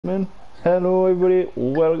Man, hello everybody,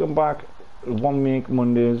 welcome back. One Make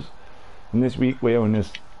Mondays, and this week we're on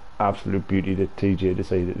this absolute beauty that TJ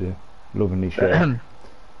decided to lovingly share.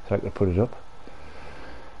 So I can put it up.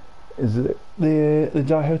 Is it the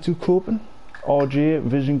Daihatsu Copen RJ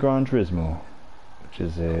Vision Gran Turismo, which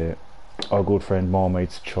is our good friend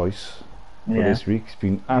Marmite's choice for this week. He's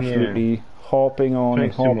been absolutely hopping on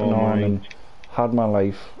and had my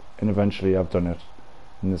life, and eventually I've done it.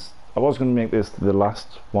 And this, I was going to make this the last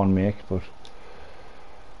one make, but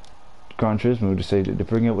Gran Turismo decided to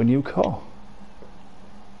bring out a new car.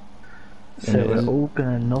 So we're all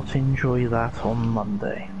going to not enjoy that on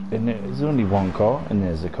Monday. And there's only one car, and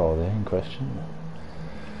there's the car there in question.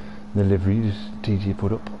 The livery just TG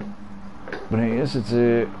put up. But it is, it's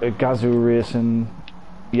a Gazoo Racing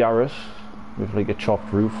Yaris with like a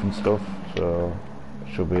chopped roof and stuff, so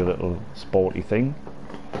it should be a little sporty thing.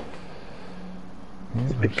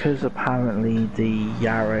 It's because apparently the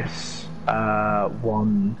Yaris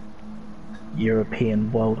won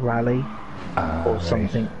European World Rally or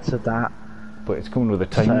something to that. But it's coming with a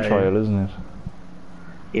time trial, isn't it?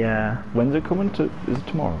 Yeah. When's it coming to? Is it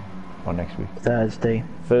tomorrow or next week? Thursday.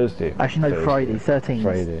 Thursday. Actually, no, Thursday. Friday, 13th.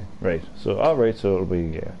 Friday, right. So, alright, so it'll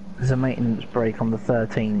be, there's a maintenance break on the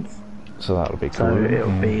 13th. So that'll be cool. So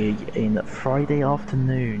it'll be in Friday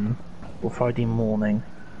afternoon or Friday morning.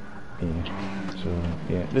 Yeah. So,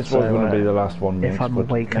 yeah, this was going to be the last one. If I'm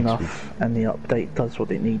awake enough and the update does what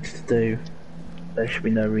it needs to do, there should be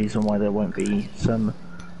no reason why there won't be some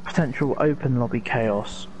potential open lobby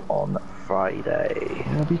chaos on Friday.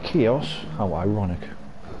 There'll be chaos? How ironic.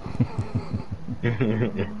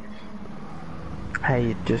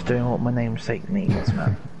 Hey, just doing what my namesake means,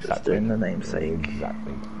 man. Just doing the namesake.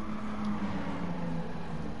 Exactly.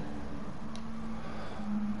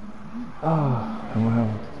 And we have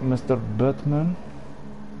Mr. Bertman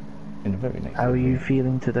in a very nice. How are you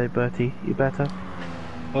feeling today, Bertie? You better?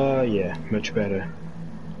 Yeah, much better.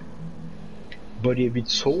 Body a bit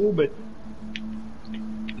sore, but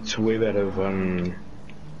it's way better than...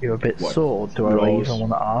 You're a bit sore, do I even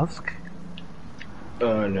want to ask?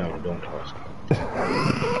 No, don't ask.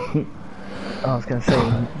 I was going to say,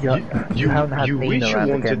 you haven't had Nina wish you around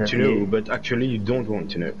wanted again, to know, but actually you don't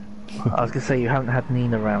want to know. I was going to say, you haven't had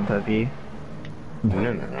Nina around, have you? No. I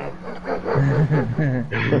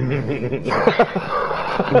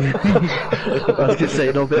was going to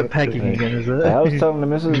say, not a bit of pegging again, is it? I was telling the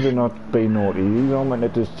missus to not be naughty. You don't want to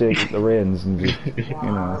just take the reins and just, you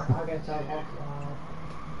know. I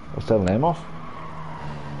was telling them off.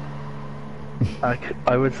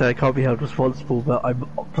 I would say I can't be held responsible, but I'm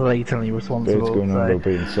blatantly responsible. Bert's going on about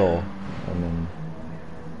being sore, and then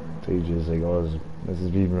TJ's like, oh, this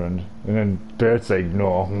is being ruined. And then Bert's like,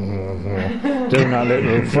 no. Doing that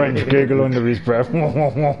little French giggle under his breath. And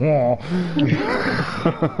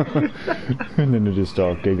then they just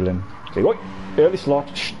start giggling. Say, oi, early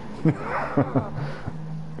slot.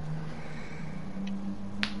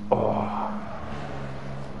 Oh.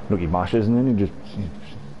 Look, he mashes and then he just...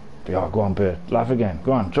 Oh, go on, Bert. Laugh again.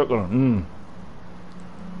 Go on, chuckle. I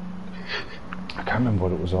can't remember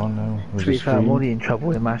what it was on now. To be fair, I'm already in trouble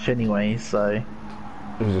with MASH anyway, so...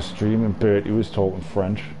 There was a stream and Bert, he was talking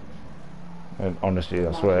French. And honestly,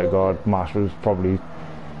 I swear to God, MASH was probably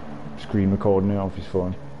screen recording it off his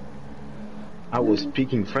phone. I was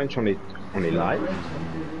speaking French on it live?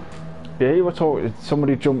 Yeah, you were talking...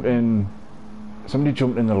 Somebody jumped in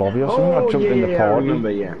the lobby or something. I jumped in the party. I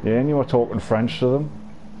remember, yeah. Yeah, and you were talking French to them.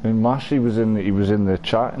 And Mash, he was in the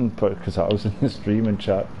chat, and because I was in the streaming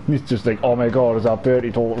chat, he's just like, "Oh my God, is that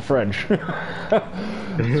Bertie talking French?" Proper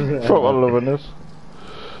loving it.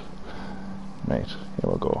 Right, here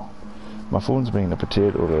we go. My phone's being a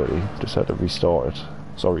potato already. Just had to restart it.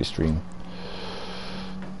 Sorry, stream.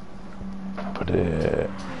 But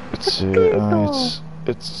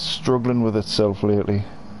it's struggling with itself lately.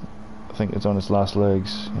 I think it's on its last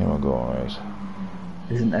legs. Here we go. Right.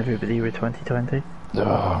 Isn't everybody with 2020?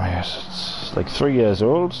 Oh man, it's like 3 years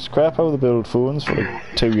old. It's crap how they build phones for like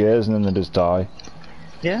 2 years and then they just die.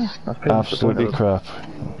 Yeah, that's pretty absolutely crap.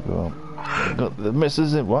 Got the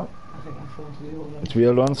missus in what? It's the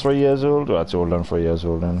old one, 3 years old. Oh, that's old one, 3 years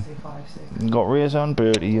old then. Got Razor and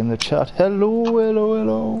Bertie in the chat.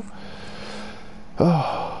 Hello.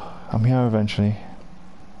 Oh, I'm here eventually.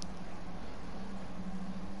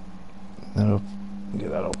 Then up,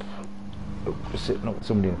 get that up. Oh, just sitting up with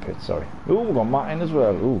somebody in the pit, sorry. Oh, we've got Matt in as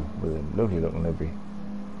well. Oh, with a lovely looking livery.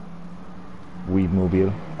 Weed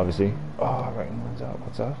mobile, obviously. Oh, I reckon, what's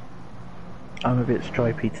that? I'm a bit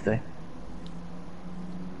stripy today.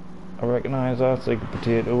 I recognise that, it's like a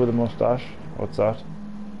potato with a moustache. What's that?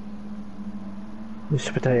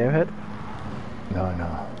 Mr. Potato Head?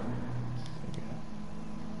 No.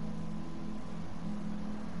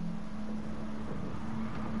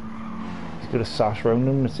 got a sash around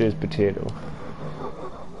them that says potato.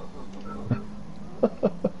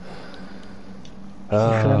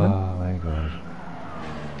 Oh my god.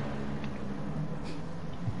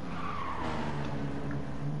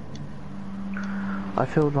 I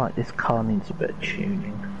feel like this car needs a bit of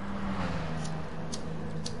tuning.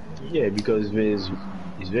 Yeah, because is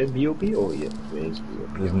there BOP or yeah, there is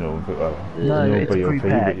BOP. There's no, No, no it's BOP, Group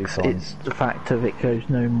but you X. can't. It's the fact of it goes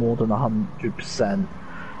no more than 100%.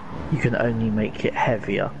 You can only make it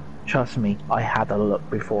heavier. Trust me, I had a look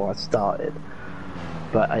before I started.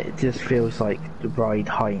 But it just feels like the ride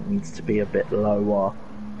height needs to be a bit lower,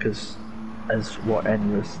 because as what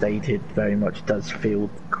Enra stated, very much does feel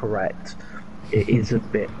correct. It is a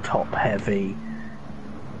bit top heavy.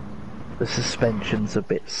 The suspension's a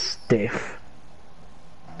bit stiff,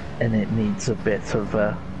 and it needs a bit of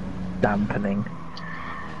a dampening.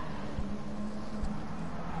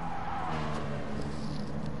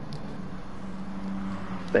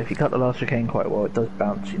 But if you cut the last chicane quite well, it does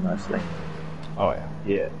bounce you nicely. Oh yeah.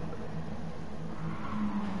 Yeah.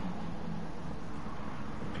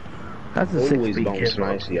 That's a Always 6-speed bounce gearbox.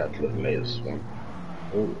 nicely at the latest one.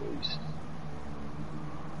 Always.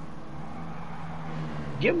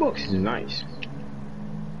 Gearbox is nice.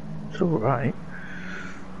 It's alright.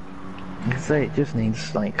 I say it just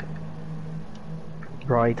needs like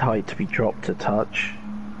ride height to be dropped a touch.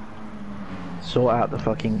 Sort out the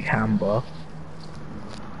fucking camber.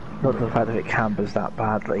 Not the fact that it cambers that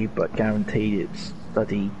badly, but guaranteed it's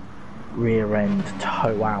bloody rear end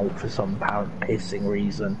toe out for some apparent pissing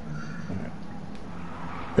reason.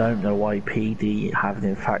 Don't know why PD have an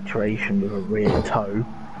infatuation with a rear toe.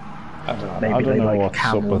 I don't know. Maybe I don't they know like what's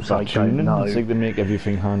up with camels, that I don't tuning. know. It's like they make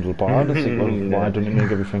everything handle bad. It's like, well, why don't they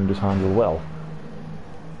make everything just handle well?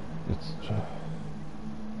 It's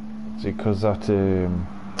because that the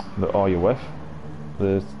RUF,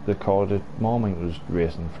 the car that Marmite was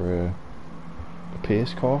racing for a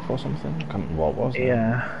pace car or something. I can't remember what it was.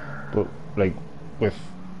 Yeah. But like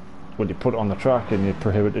when you put it on the track and you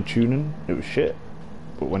prohibit the tuning, it was shit.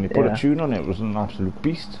 But when you put a tune on it, it was an absolute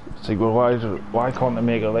beast. It's like, well, why can't they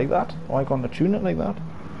make it like that? Why can't they tune it like that?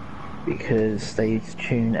 Because they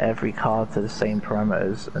tune every car to the same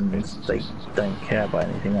parameters and they don't care about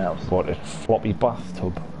anything else. What, a floppy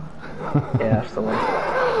bathtub? Yeah, that's the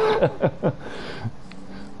one.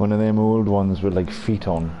 One of them old ones with like feet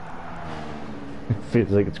on. It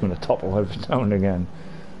feels like it's going to topple every now and again.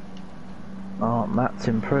 Oh, Matt's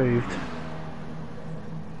improved.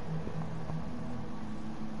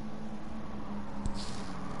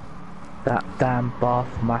 That damn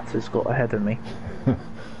Bath Matt has got ahead of me.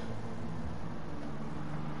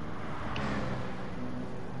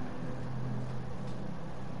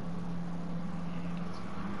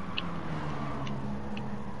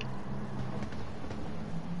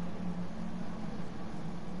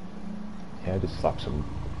 Yeah, just slap some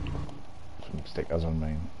stickers on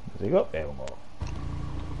mine. There you go. There we go.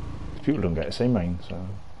 People don't get to see mine, so.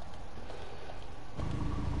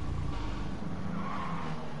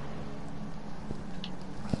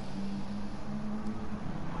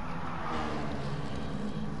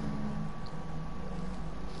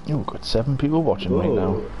 Oh, we've got 7 people watching right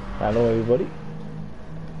now. Hello, everybody.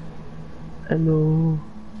 Hello.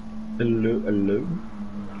 Hello, hello.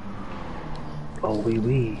 Oh,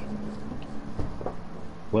 wee.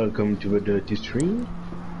 Welcome to a dirty stream.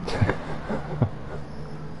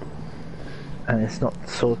 And it's not the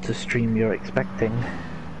sort of stream you're expecting.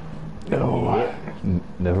 No,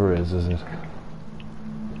 never is it?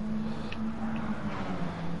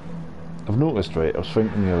 I've noticed, right, I was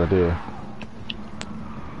thinking the other day,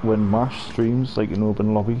 when MASH streams like an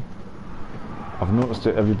open lobby, I've noticed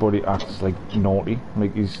that everybody acts like naughty,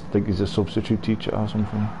 like he's a substitute teacher or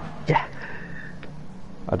something. Yeah.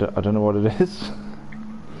 I don't know what it is,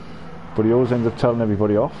 but he always ends up telling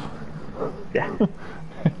everybody off. Yeah.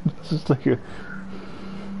 It's just like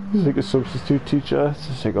he's like a substitute teacher. It's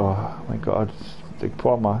just like, oh my god, it's like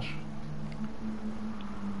poor MASH.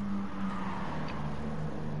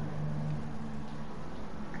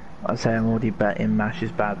 I'd say I'm already betting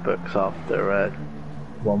Mash's bad books after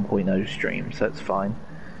 1.0 stream, so it's fine.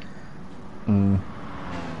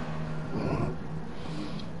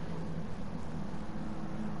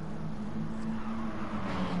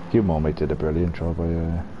 You Mommy did a brilliant job.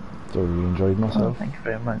 I thoroughly enjoyed myself. Oh, thank you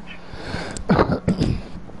very much.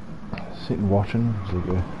 Sitting watching, it was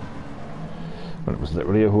like well, it was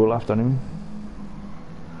literally a whole afternoon.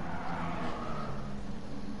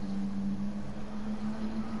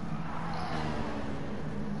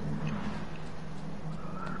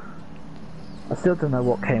 I still don't know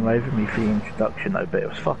what came over me for the introduction though, but it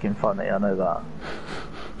was fucking funny, I know that.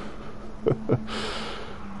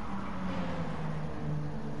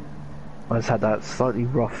 I just had that slightly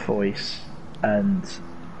rough voice, and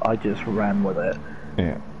I just ran with it.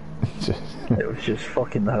 Yeah. It was just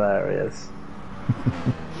fucking hilarious.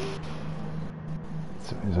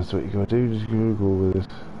 Sometimes that's what you gotta do, just gotta go with it.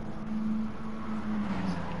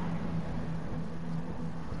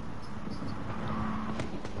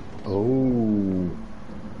 Oh.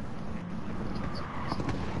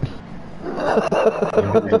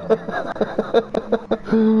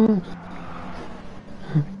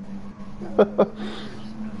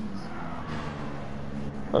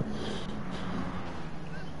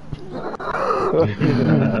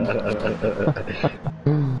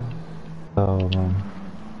 Oh man.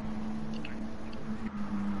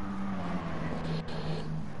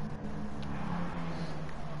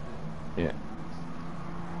 Yeah.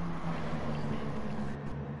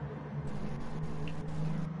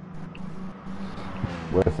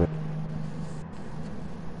 Worth it.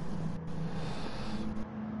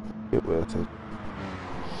 It worth it.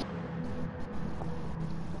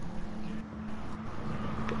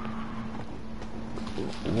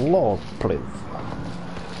 Lord, please.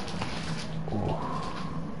 Oh.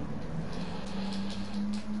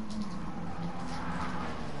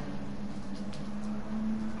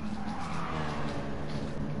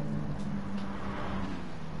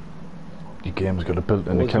 Your game's got a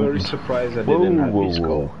built-in I was account. very surprised I didn't have this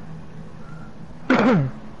call.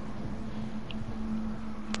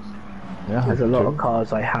 Yeah, There's a lot of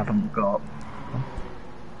cars I haven't got.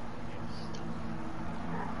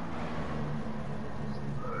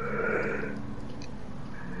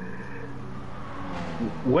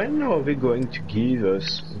 When are they going to give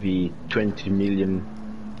us the 20 million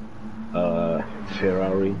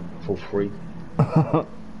Ferrari for free?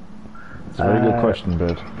 It's a very good question,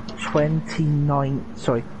 Bird.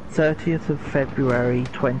 30th of February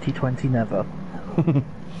 2020 never.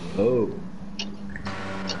 Oh.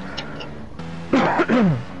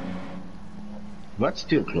 That's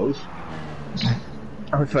still close.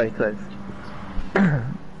 Oh, it's very close.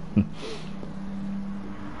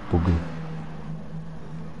 Boogie.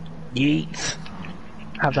 Yeet.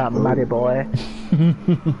 Have that matty boy.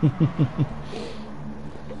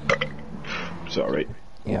 Sorry.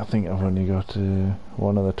 Yeah, I think I've only got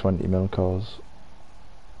one of the 20 mil cars.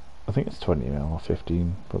 I think it's 20 mil or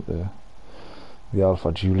 15, but the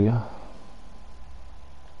Alpha Giulia.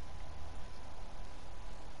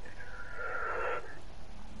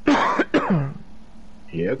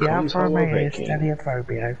 Here comes our Viking.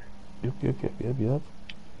 Stereophobia. Yep.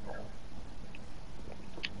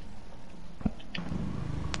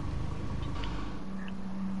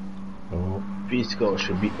 Oh. These cars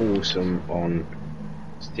should be awesome on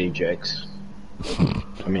Stage X.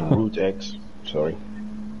 I mean Route X, sorry.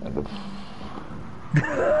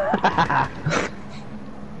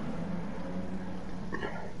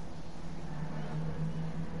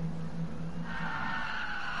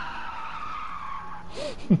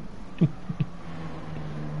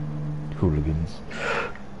 Hooligans.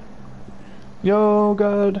 Yo,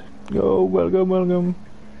 God. Yo, welcome.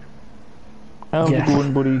 How's it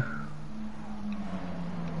going, buddy?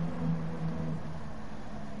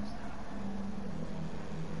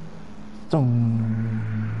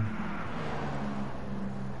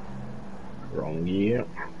 Wrong year.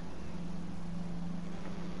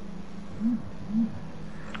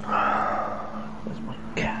 Where's my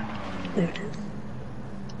cat? There it is.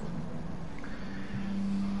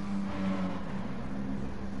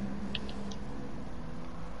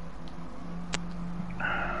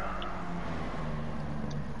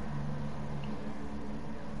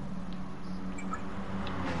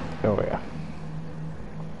 Oh yeah.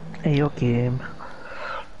 Hey, your game.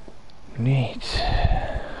 Neat.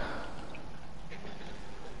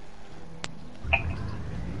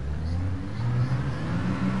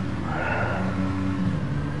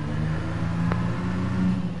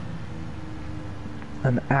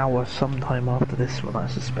 An hour sometime after this one, I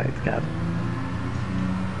suspect, Gab.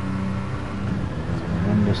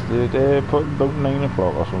 And just put about 9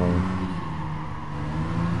 o'clock or something.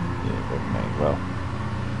 Yeah, about 9. Well,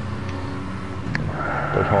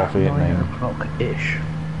 about half 8, 9 o'clock-ish.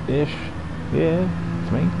 Ish. Yeah,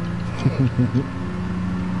 it's me.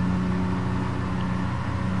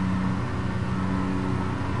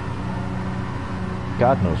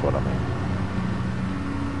 God knows what I mean.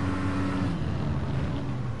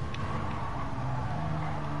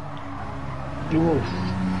 Oof.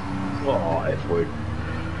 Oh, F word.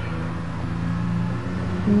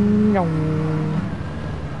 No.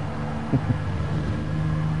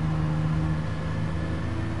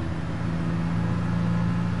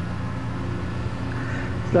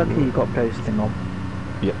 Lucky you got ghosting on.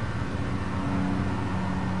 Yep.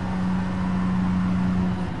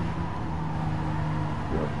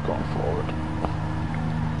 Yep, going forward.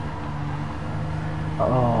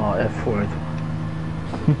 Oh, F word.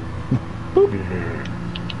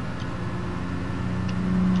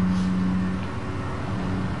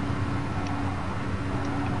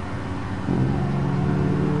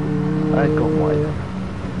 I got wide.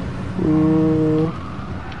 Ooh.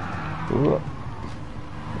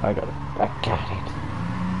 I got it. I got it.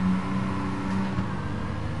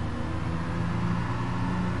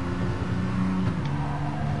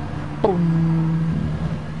 Boom.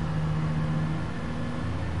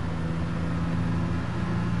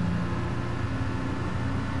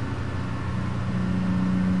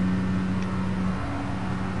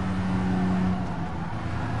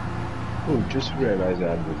 Oh, just realised I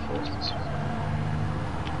had the first.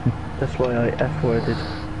 That's why I F-worded.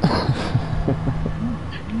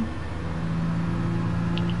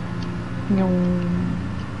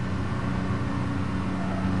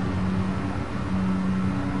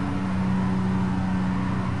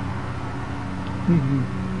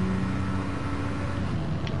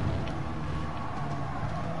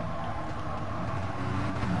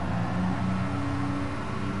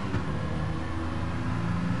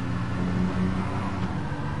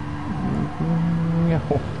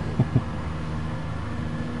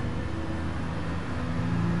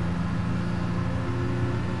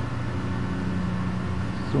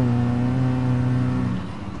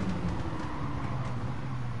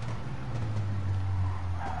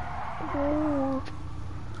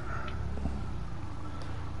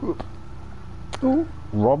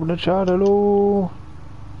 Robbing the chat, hello.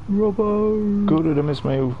 Robbo. Go to the Miss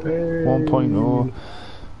Move 1.0.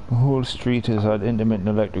 The whole street has had intermittent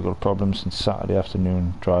electrical problems since Saturday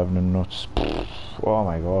afternoon, driving them nuts. Oh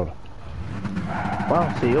my god.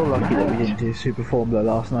 Wow, so you're lucky that we didn't do Super Formula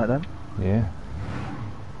last night then. Yeah.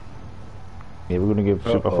 Yeah, we're going to give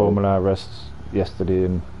Super Formula a rest yesterday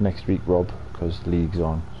and next week, Rob, because the league's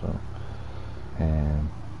on, so...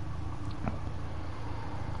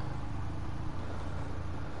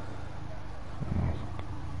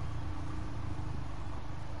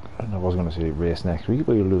 I was going to say race next week,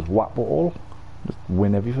 but you'll lose whap all, just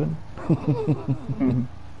win everything.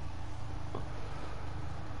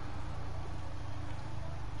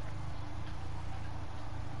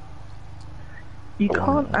 You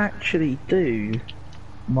can't actually do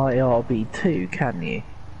my RB2, can you?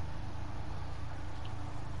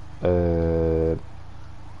 No.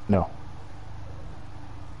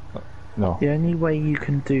 No. The only way you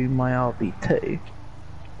can do my RB2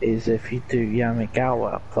 is if you do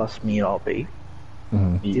Yamagawa plus me RB.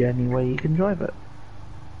 The only way you can drive it.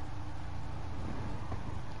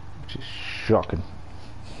 Which is shocking.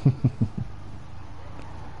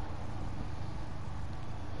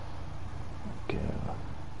 Okay.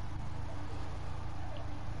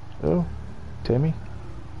 Oh, Timmy.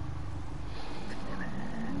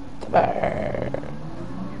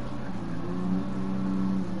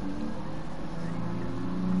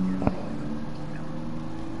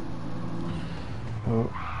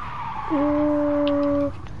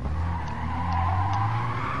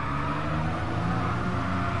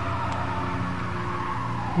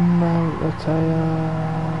 Mount the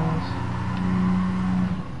tires.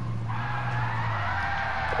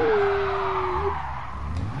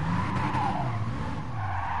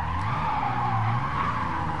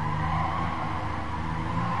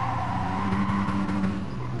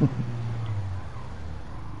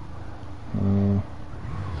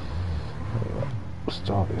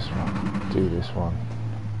 Start this one, do this one,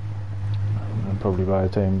 and probably by the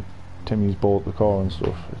time Timmy's bought the car and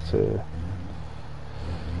stuff, it's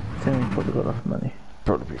Timmy's probably got enough money.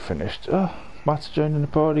 probably be finished. Oh, Matt's joining the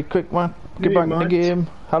party. Quick, Matt, get Hey, back in Matt. the game.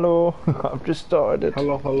 Hello, I've just started.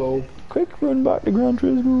 Hello, hello. Quick, run back to Gran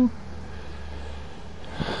Turismo.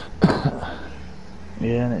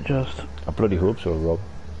 Yeah, and it just... I bloody hope so, Rob.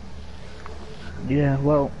 Yeah,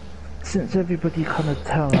 well, since everybody kind of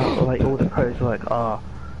turned out, like, all the pros were like,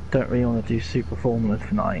 don't really want to do Super Formula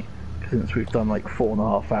tonight, since we've done like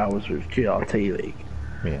 4.5 hours with GRT League.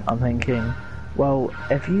 Yeah. I'm thinking, well,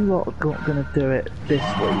 if you are not going to do it this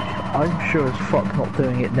week, I'm sure as fuck not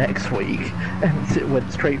doing it next week. And it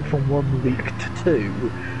went straight from 1 week to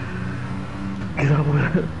 2.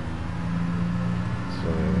 So,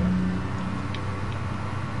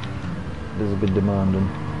 there's a bit demanding.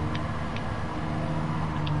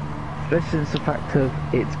 Especially since the fact of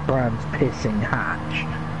it's Brand's pissing hatch.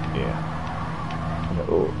 Yeah.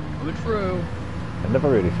 Oh. Coming through. I never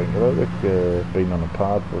really think about it being on a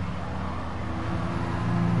pad, but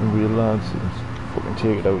in real lads, fucking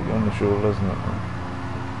take it out on the shoulders, isn't it?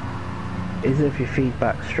 Is it if your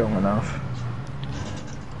feedback's strong enough?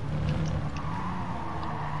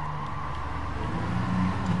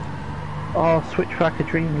 Oh, switch back of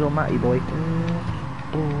dreams on Matty boy.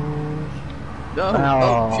 No.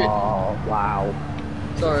 Oh, wow.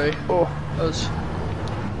 Shit. Sorry. Oh,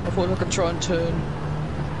 I thought I could try and turn.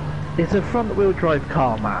 It's a front wheel drive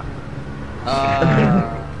car, Matt.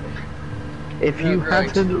 If No, you great.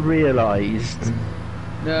 hadn't realised,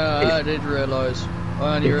 No, I did realise.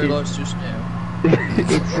 I only It is- realised just now.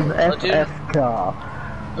 it's an did. FF car.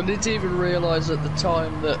 I didn't even realise at the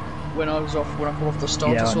time that when I come off the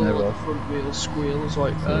start, Yeah, I I saw know, like, Rob. the front wheel squeal. I was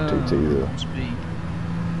like, TT though. must be.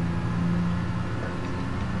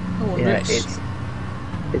 Oh, Yeah, this.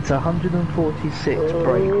 it's 146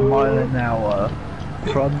 brake mile an hour,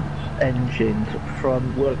 front engined,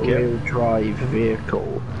 front wheel drive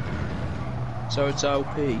vehicle. So it's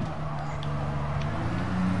OP.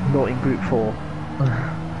 Not in Group 4.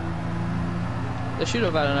 They should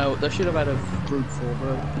have had a group 4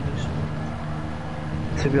 version.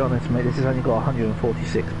 To be honest, mate, this has only got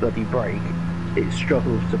 146 bloody brake. It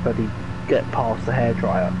struggles to bloody get past the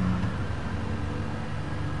hairdryer.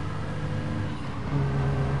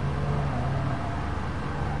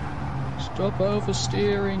 Stop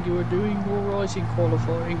oversteering. You were doing all right in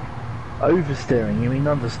qualifying. Oversteering? You mean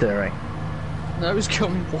understeering? No, it's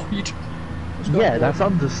going wide. It's going Yeah, wide. that's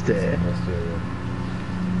understeer. that's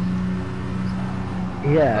the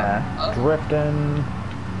Yeah. drifting.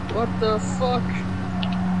 What the fuck?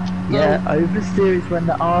 Yeah, oversteer is when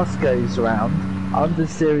the arse goes round,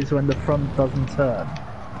 understeer is when the front doesn't turn.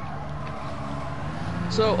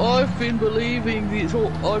 So I've been believing this,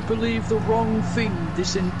 or I believe the wrong thing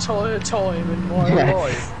this entire time in my Yes.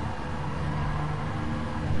 life.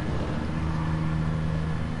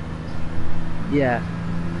 Yeah.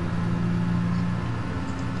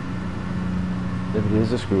 If it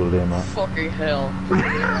is a school day, man. Fucking hell.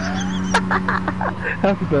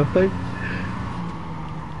 Happy birthday.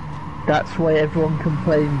 That's why everyone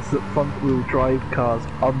complains that front wheel drive cars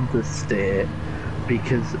understeer,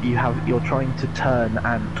 because you're trying to turn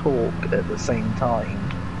and torque at the same time.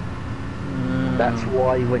 That's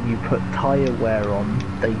why when you put tyre wear on,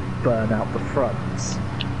 they burn out the fronts.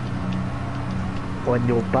 When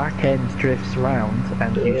your back end drifts round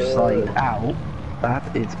and you slide out,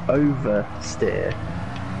 that is oversteer.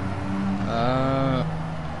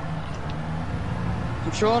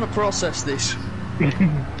 I'm trying to process this.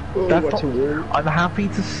 That's not- I'm happy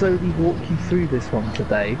to slowly walk you through this one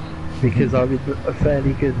today, because I'm in a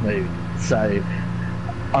fairly good mood. So,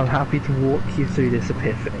 I'm happy to walk you through this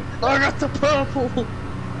epiphany. I got the purple!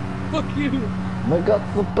 Fuck you! I got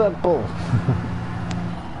the purple.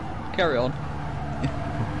 Carry on.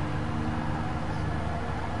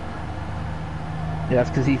 Yeah, that's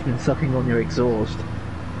because he's been sucking on your exhaust.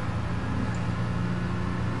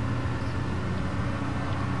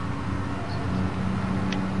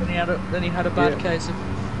 Then he had a bad case of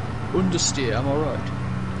understeer, am I right?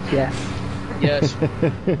 Yes. Yes.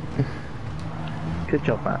 Good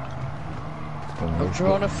job, Matt. I'm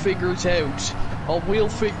trying to figure it out. I will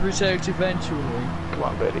figure it out eventually. Come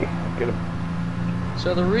on, Betty. Get him.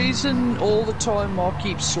 So the reason all the time I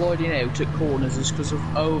keep sliding out at corners is because of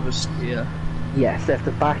oversteer. Yes, if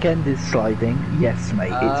the back end is sliding, yes, mate,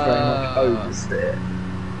 it's very much oversteer.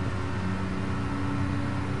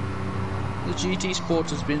 The GT Sport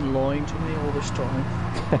has been lying to me all this time.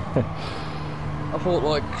 I thought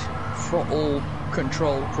like throttle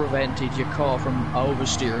control prevented your car from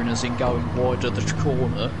oversteering as in going wide at the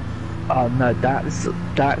corner. Oh no, that's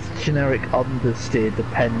generic understeer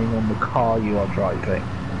depending on the car you are driving.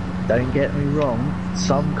 Don't get me wrong,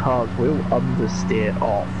 some cars will understeer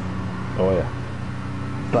off, Oh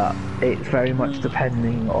yeah. but it's very much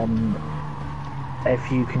depending on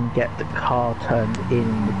if you can get the car turned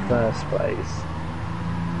in the first place.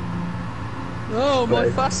 Oh, my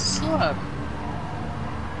Right. fast slap!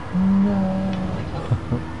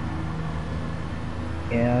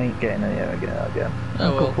 Yeah, I ain't getting anywhere again.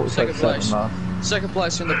 Oh I've got well, 45 second place. now. Second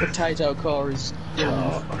place in the potato car is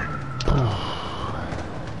Dylan.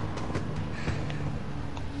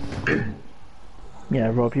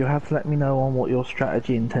 Yeah, Rob, you have to let me know on what your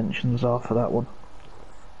strategy intentions are for that one.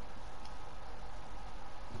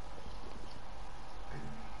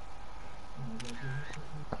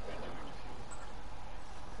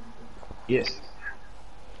 Yes.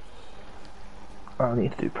 I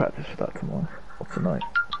need to do practice for that tomorrow or tonight.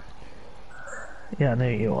 Yeah, I know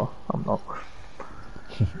you are. I'm not.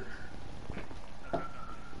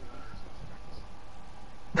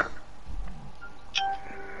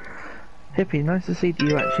 Hippy, nice to see that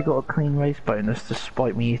you actually got a clean race bonus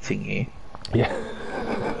despite me hitting you. Yeah.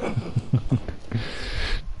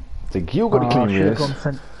 Think you got a clean race.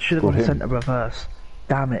 Should have gone centre reverse.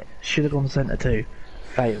 Damn it. Should have gone centre too.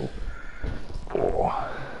 Fail. Oh.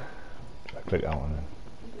 I click that one then.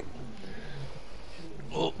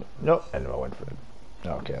 Oh. No, anyway, I went for it.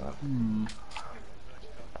 Okay then.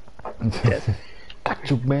 Yes. Got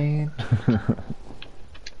you, man.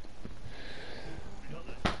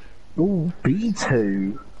 Ooh,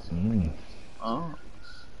 B2. Oh.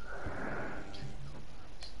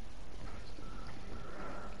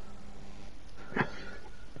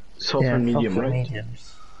 Soft and medium, soft and right?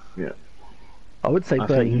 mediums. Yeah. I would say, I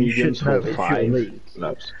Bertie, think you should mediums know hold it's your 5 league.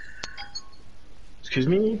 laps. Excuse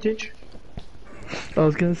me, Teach? I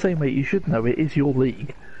was going to say, mate, you should know it is your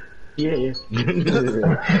league. Yeah, yeah.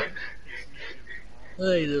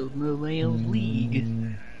 I don't know my own league.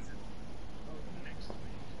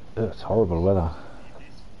 It's horrible weather.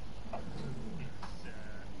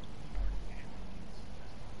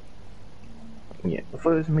 Yeah. I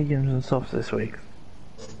thought it was mediums and softs this week.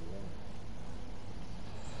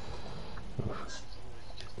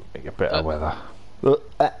 Make a better weather.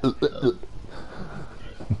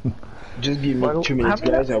 Just give me 2 minutes,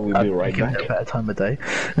 guys. I will be right back. A better time of day.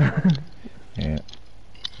 Yeah.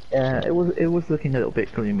 Yeah, it was looking a little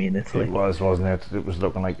bit gloomy in Italy. It was, wasn't it? It was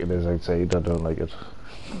looking like it is outside. I don't like it.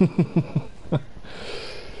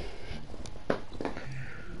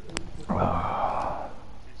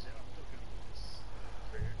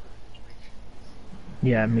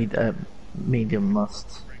 Yeah, medium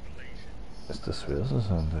must. It's the Swiss or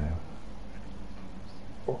something.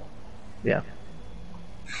 Yeah.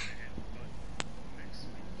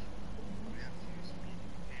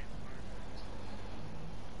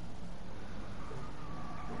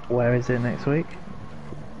 Where is it next week?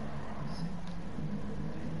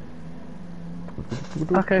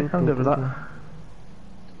 Okay, I'm good with that.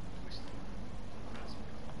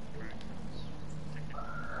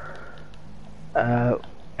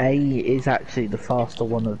 A is actually the faster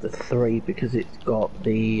one of the 3 because it's got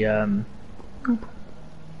the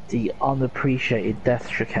unappreciated death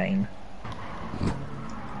chicane.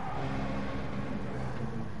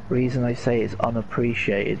 Reason I say it's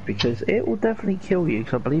unappreciated because it will definitely kill you.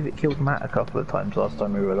 Because I believe it killed Matt a couple of times last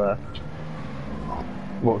time we were there.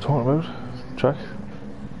 What are we talking about? Track?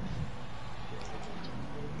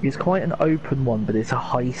 It's quite an open one, but it's a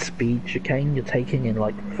high-speed chicane. You're taking in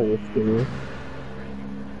like 4th gear.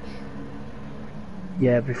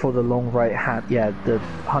 Yeah, before the long right hand. Yeah, the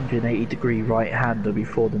 180-degree right hander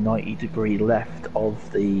before the 90-degree left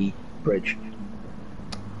of the bridge.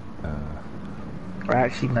 I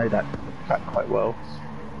actually know that track quite well.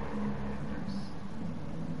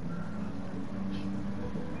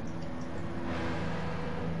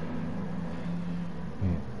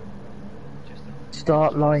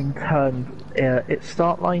 Start line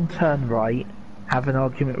turn right, have an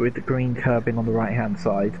argument with the green curbing on the right hand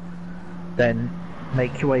side, then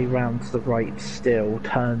make your way round to the right still,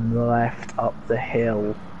 turn left up the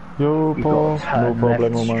hill. Yo, Paul, no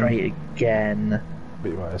problem, left straight again.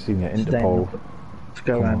 But right, I've seen your Interpol. To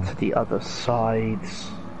go around to the other sides.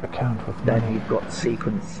 Then you've got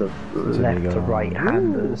sequence of left to right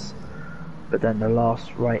handers. But then the last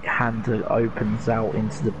right hander opens out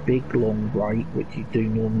into the big long right, which you do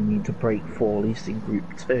normally need to brake for, at least in group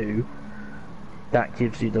 2. That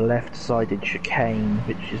gives you the left sided chicane,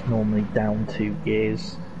 which is normally down 2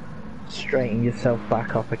 gears. Straighten yourself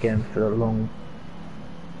back up again for the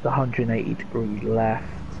 180-degree left.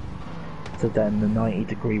 To then the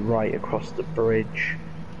 90-degree right across the bridge.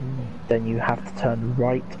 Then you have to turn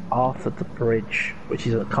right after the bridge, which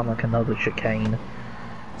is kind of like another chicane.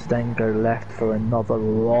 To then go left for another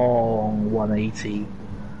long 180.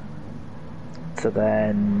 To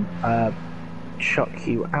then chuck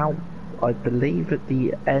you out, I believe, at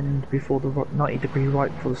the end before the 90-degree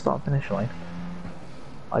right before the start finish line.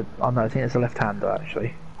 Oh no, I think it's a left-hander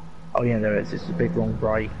actually. Oh yeah, there is. It's a big long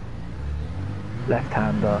right,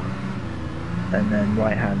 left-hander, and then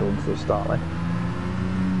right-hander onto the start line.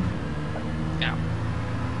 Yeah.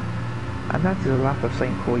 And that is a lap of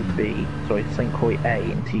St. Croix B, sorry, St. Croix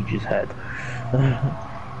A in Teach's Head.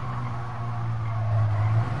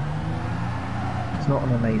 It's not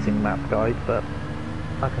an amazing map guide, but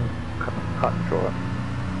I can cut and draw it.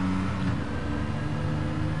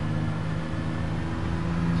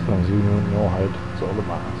 As long as you know in your head, it's all that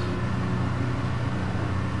matters.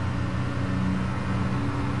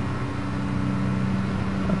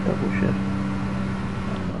 A double shift.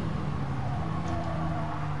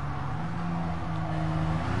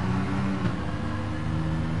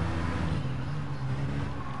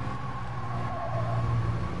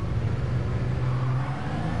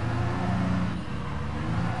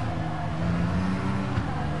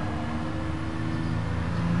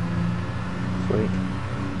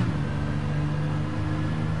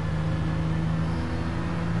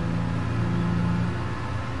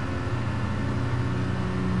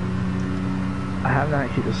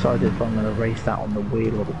 actually decided if I'm going to race that on the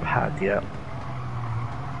wheel or the pad yet.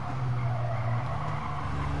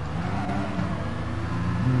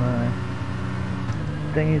 No.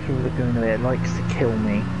 Thing is with Laguna, it likes to kill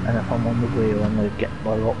me, and if I'm on the wheel, I'm going to get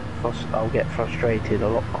I'll get frustrated a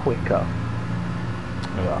lot quicker.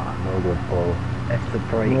 Yeah, no good, Paul. If the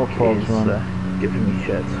brake No problems, is giving me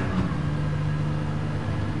shit.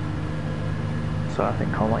 So I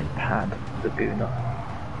think I might pad Laguna.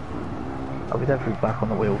 I'll be definitely back on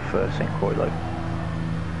the wheel first in Croylo.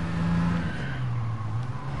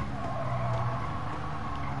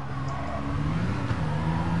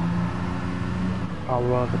 I'll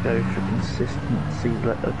rather go for consistency,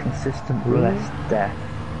 a consistent less death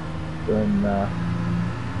than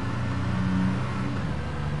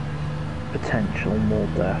potential more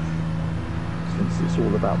death, since it's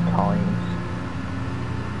all about times.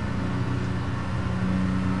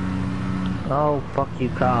 Oh, fuck you,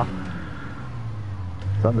 car.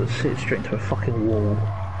 So I'm gonna sit straight into a fucking wall.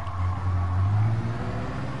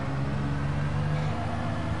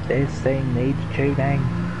 This thing needs tuning.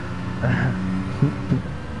 I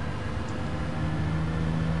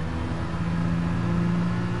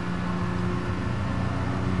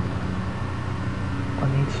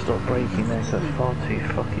need to stop braking this, that's far too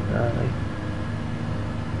fucking early.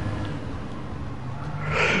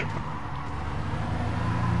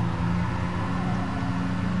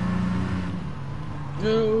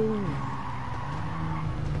 No.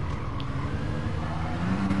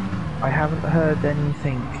 I haven't heard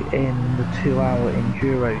anything in the 2-hour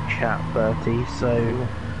enduro chat, Bertie, so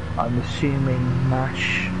I'm assuming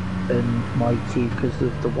Mash and Mikey, because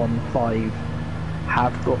of the 1.5,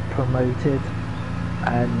 have got promoted,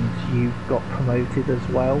 and you got promoted as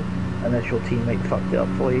well, unless your teammate fucked it up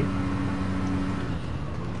for you.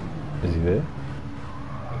 Is he there?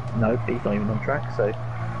 No, he's not even on track, so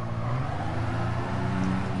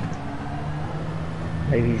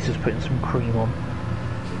maybe he's just putting some cream on.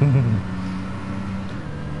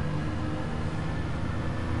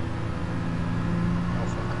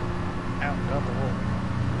 Out the other wall.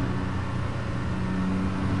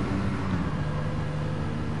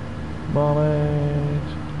 Bonnet.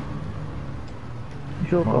 You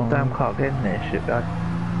sure goddamn can't get in there, shitbag.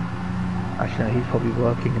 Actually no, he's probably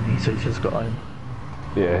working and he's just got home.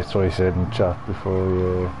 Yeah, that's what he said in chat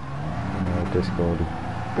before Discord. To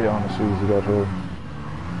be honest, as soon as he got home.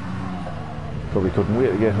 Probably couldn't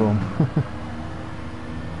wait to get home.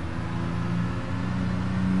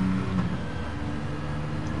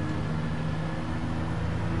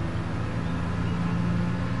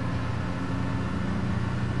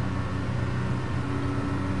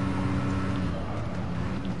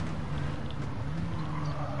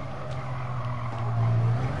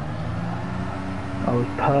 I was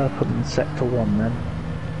purple in sector 1 then.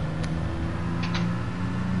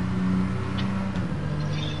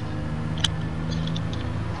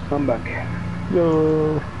 I'm back.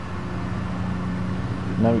 Yo.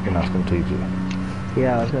 Now we can ask him TJ.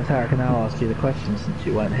 Yeah, I was going to say I can now ask you the question since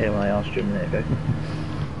you weren't here when I asked you a minute ago.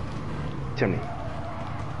 Tell me.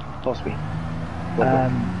 Ask me.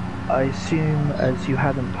 I assume as you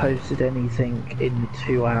hadn't posted anything in the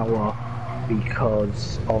 2-hour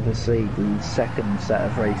because obviously the second set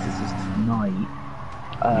of races is tonight,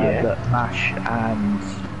 that Mash and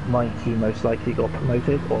Mikey most likely got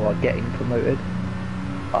promoted or are getting promoted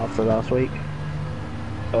after last week.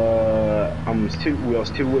 We are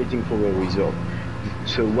still waiting for the result.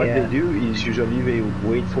 So what they do is usually they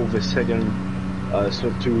wait for the second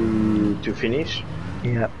slot to finish.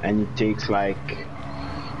 Yeah. And it takes like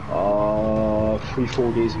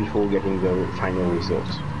 3-4 days before getting the final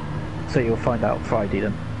results. So you'll find out Friday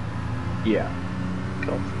then? Yeah.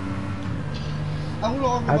 God. How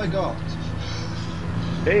long have I got?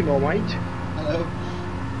 Hey, Marmite. Hello.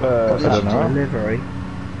 I don't know. Delivery.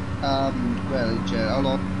 Well, hold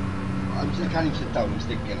on. I can't even sit down, I'm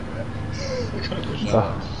sticking a bit. I gotta push my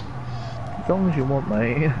arms. As long as you want,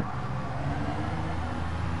 mate.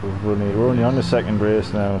 We're only on the second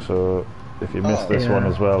race now, so if you miss this one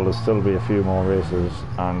as well, there'll still be a few more races,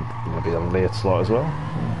 and maybe a late slot as well.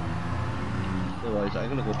 Otherwise, I'm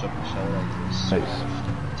gonna go jump in the shower after this. Nice.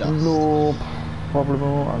 Dust. No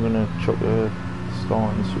problemo. I'm gonna chuck a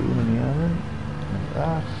starting soon in the oven. Like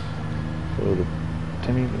that. So the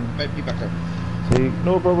Timmy can Might be back up. see.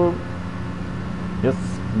 No problem. Yes,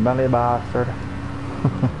 belly bastard.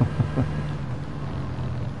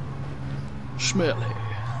 Smelly.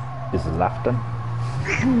 Is laughing.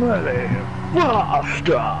 Smelly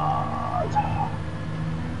bastard!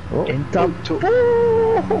 Oh.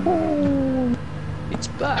 It's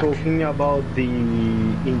back. Talking about the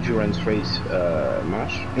endurance race,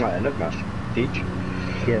 Mash, not Mash, Teach.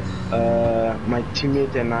 Yes. My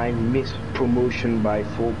teammate and I missed promotion by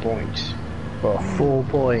 4 points. Oh, 4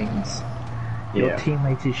 points. Your Yeah.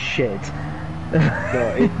 teammate is shit.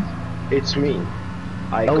 No, it's me.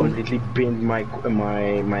 I Oh. completely binned my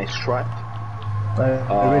strat.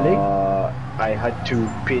 Really? I had to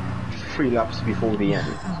pit 3 laps before the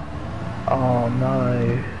end. Oh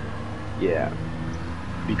no. Yeah.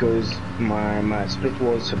 Because my split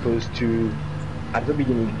was supposed to, at the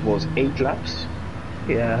beginning it was 8 laps.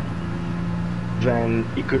 Yeah. Then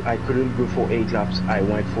I couldn't go for 8 laps. I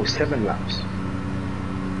went for 7 laps.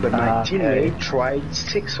 But my Okay. teammate tried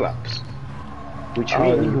 6 laps, which Oh.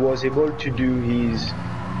 means he was able to do his.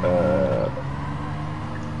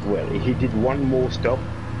 Well, he did one more stop,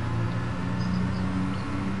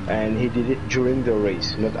 and he did it during the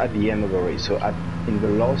race, not at the end of the race. So in the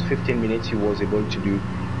last 15 minutes, he was able to do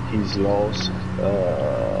his last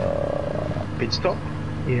pit stop,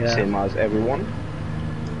 Yeah. same as everyone.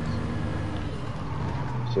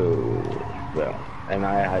 So, well, and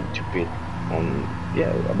I had to pit on,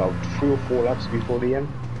 about 3 or 4 laps before the end,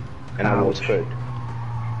 and I was Ouch. third.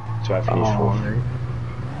 So I finished fourth.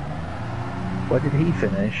 Where did he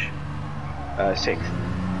finish? 6th.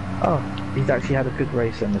 Oh, he's actually had a good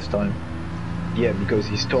race then this time. Yeah, because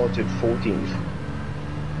he started 14th.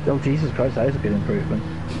 Oh, Jesus Christ, that is a good improvement.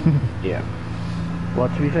 Yeah. Well,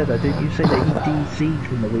 to be fair though, didn't you say that he DC'd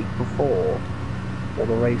from the week before? Or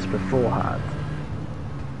the race beforehand?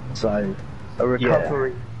 So, a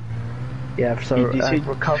recovery... Yeah, so He a DC'd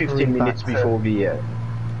recovery 15 minutes back to- before the...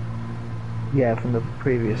 Yeah, from the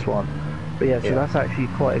previous one. But yeah, so Yeah. that's actually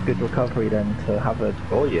quite a good recovery then to have a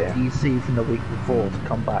Oh yeah. DC from the week before to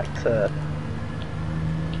come back to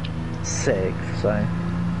 6th, so...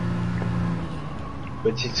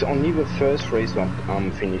 But it's only the first race that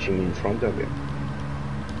I'm finishing in front of him.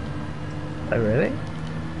 Oh really?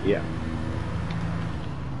 Yeah.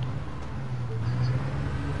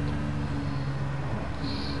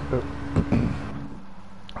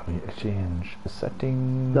 I need to change the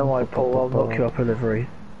settings. Don't worry, Paul, I'll knock you up a livery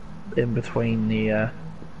in between the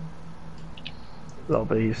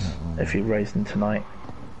lobbies if you're racing tonight.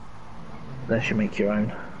 Unless you make your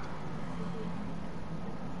own.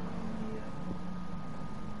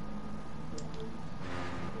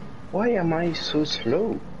 Why am I so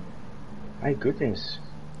slow? My goodness.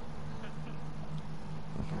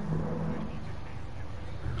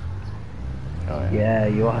 Yeah,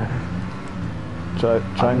 you are. Try I'm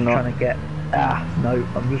just not trying to get... no,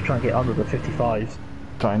 I'm just trying to get under the 55s.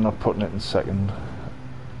 try not putting it in second.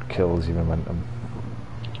 Kills your momentum.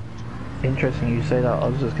 Interesting you say that. I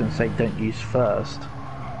was just going to say don't use first.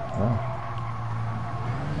 Oh.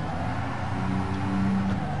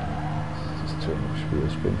 It's just too much wheel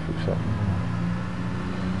spin through second.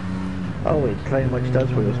 Oh, it very much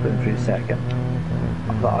does wheel spin through second.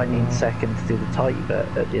 But I need second to do the tight bit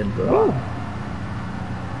at the end of the lap.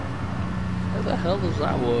 How the hell does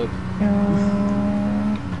that work?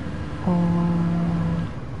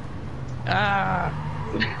 Ah!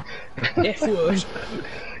 F word.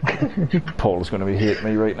 Paul's going to be hating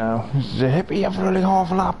me right now. The Hippy, I'm running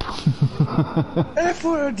half a lap. F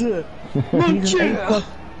word!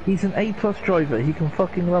 He's an A+ driver, he can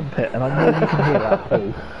fucking lump it, and I know you can hear that,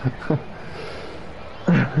 Paul.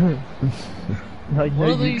 I know One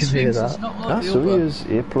of you these can hear things is that. not like That's the so he other. is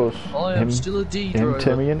A+. I am still a D Him, driver.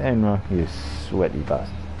 Timmy and Enra. You sweaty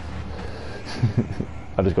bastard.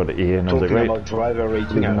 I just got to E and I was like, Talking right. about driver rating,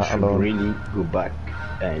 leaving I that should alone. really go back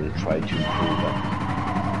and try to improve that.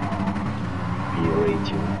 B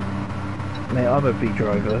rating. Mate, I'm a B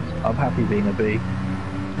driver. I'm happy being a B.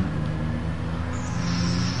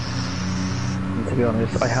 And to be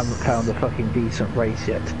honest, I haven't found a fucking decent race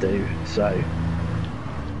yet to do, so...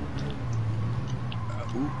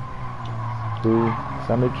 Ooh,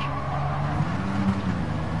 sandwich.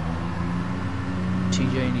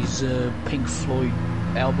 TJ and his Pink Floyd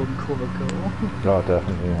album cover girl. Oh,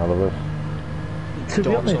 definitely. I love it. To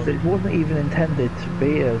be honest, it wasn't even intended to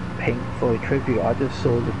be a Pink Floyd tribute. I just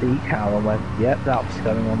saw the decal and went, yep, that's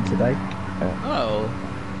going on today. Oh.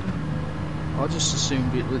 I just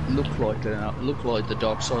assumed it would look like the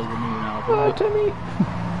Dark Side of the Moon album. Oh, Timmy.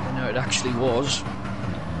 No, it actually was.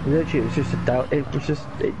 Literally, it was just a doubt. It was just...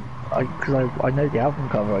 Because I know the album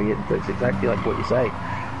cover, it looks exactly like what you say.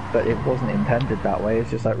 But it wasn't intended that way.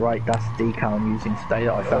 It's just like, right, that's the decal I'm using today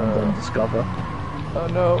that I found on Discover. Oh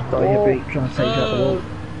no. So you're trying to save out the world.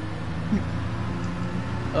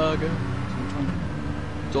 Okay.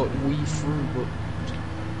 So I'm trying to weave through, but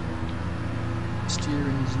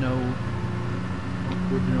steering is not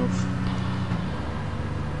good enough.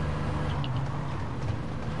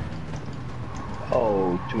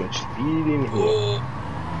 Oh, too much speed in here.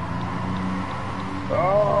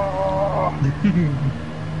 Oh!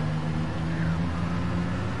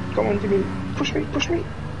 Come on, Timmy. Push me, push me.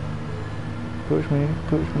 Push me,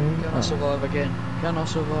 push me. Can I survive again? Can I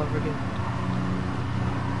survive again?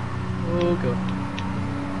 Oh god.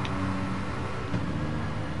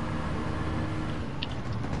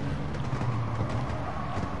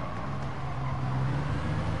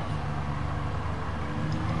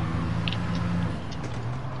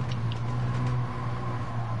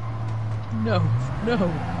 No, no.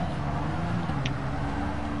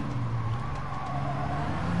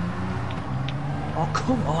 Oh,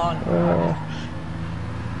 come on.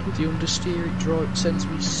 The understeer drive sends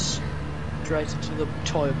me straight into the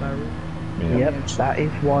tyre barrel. Yeah. Yep, that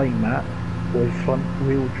is why, Matt, with front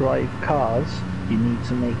wheel drive cars, you need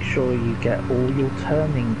to make sure you get all your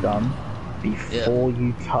turning done before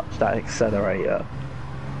you touch that accelerator.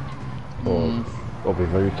 Or be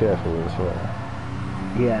very careful as well.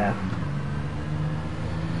 Yeah.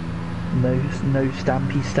 No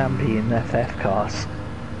stampy in FF cars.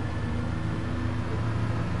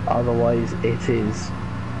 Otherwise it is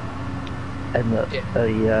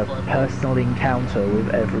a personal encounter with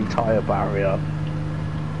every tyre barrier.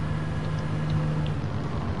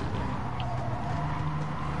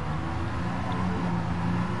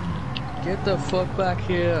 Get the fuck back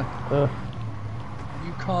here.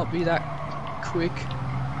 You can't be that quick.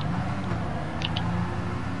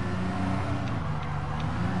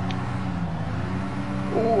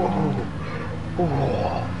 Oh.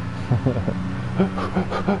 Oh.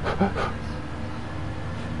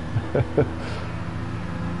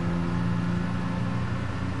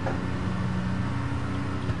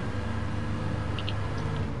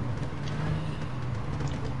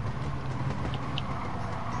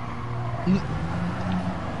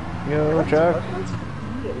 Yo, Jack.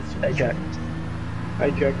 Hey Jack. Hi,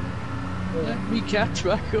 Jack. Let me catch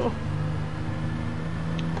back up.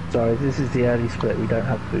 Sorry, this is the early split, we don't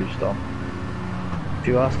have boost on. If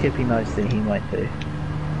you ask Hippy nicely, he might do.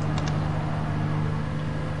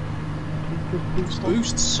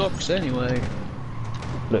 Boost sucks anyway.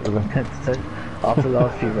 Literally. After the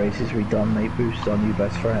last few races we done, they boost on you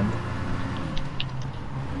best friend.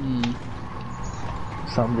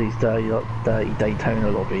 Some of these dirty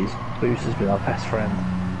Daytona lobbies, boost has been our best friend.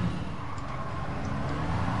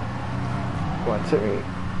 Go on, Timmy.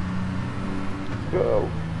 Go.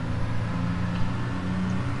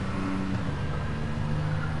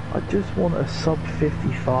 I just want a sub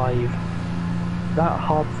 55. That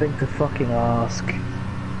hard thing to fucking ask.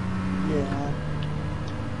 Yeah.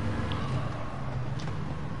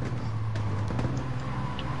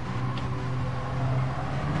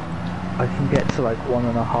 I can get to like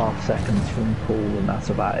 1.5 seconds from Paul and that's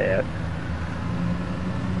about it.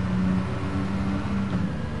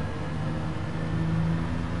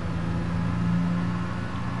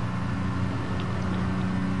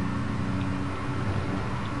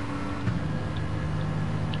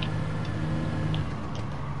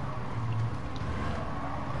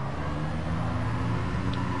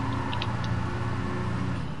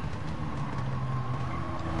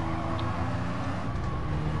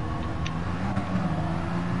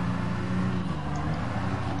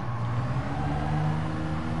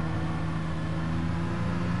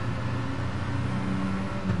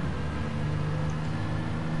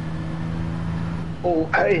 Oh,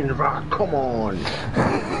 Ainra, come on!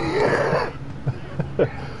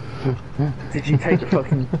 Did you take the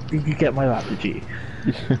fucking... Did you get my lap, did you?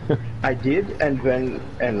 I did, and then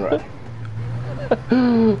Ainra.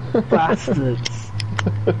 Bastards!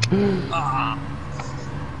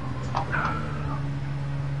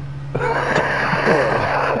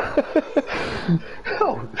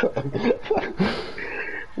 Oh,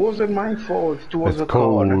 wasn't my fault. It was It's a car,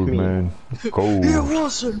 cold, not me. man. It's cold. It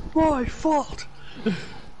wasn't my fault.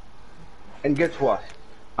 And guess what?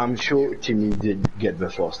 I'm sure Timmy did get the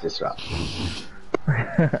fastest lap.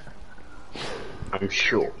 I'm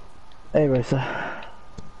sure. Anyway, sir.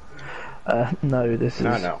 No, this is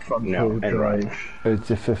front wheel drive.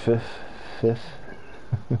 It's a fifth.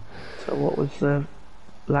 So what was the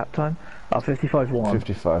lap time? 55.1.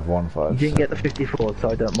 55.15. You didn't get the 54, so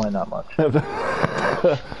I don't mind that much.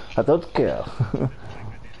 I don't care.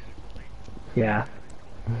 Yeah.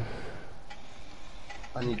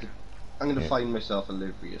 I'm gonna find myself a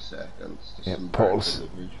livery a second. Yeah, Paul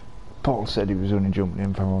said he was only jumping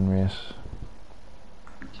in for one race.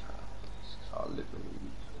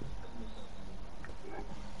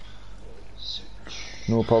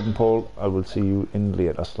 No problem, Paul. I will see you in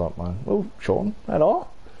later slot, man. Oh, Sean, hello.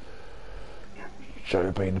 Sure,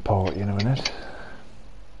 you'll be in the party in a minute.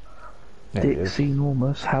 Dixie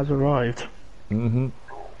Enormous has arrived.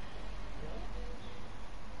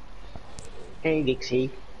 Hey,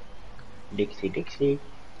 Dixie. Dixie, Dixie.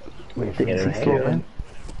 Wait, Dixie here, Slaughter.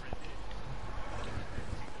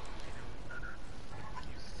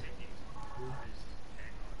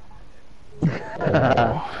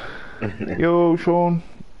 Yo, Sean.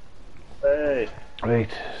 Hey. Right,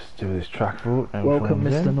 let's do this track vote. Now Welcome,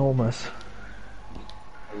 Sean's Mr. in. Enormous.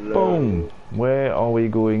 Hello. Boom. Where are we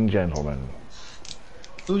going, gentlemen?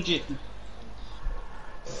 Fuji.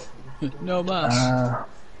 No mass.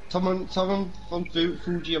 Someone vote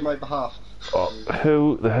Fuji on my behalf. Oh,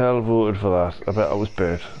 who the hell voted for that? I bet I was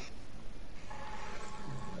Bert.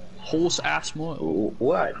 Horse ass mile.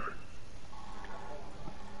 What?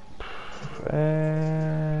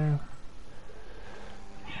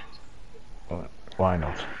 Why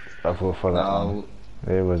not? I vote for that No. one.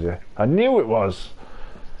 There was it. I knew it was.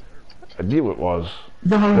 I knew it was.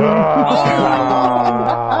 No!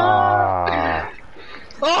 Ah!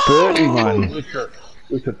 Bertie, man.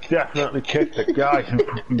 We could definitely kick the guy who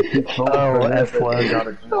keeps Oh, F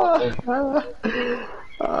word.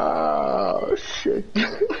 Oh, shit.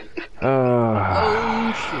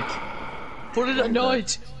 Ah. Oh shit. Put it at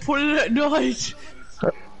night. Put it at night.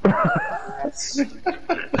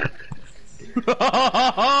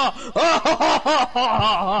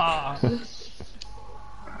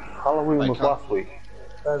 Halloween was last week.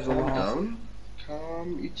 Calm down.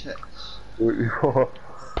 Calm your tits.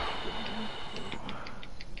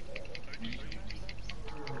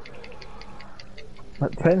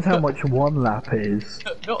 It depends how much one lap is.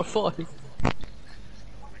 Not 5.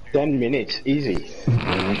 10 minutes, easy.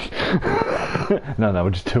 No, we're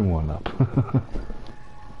just doing one up.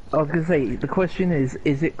 I was going to say, the question is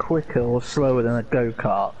it quicker or slower than a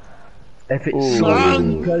go-kart? If it's Ooh. slower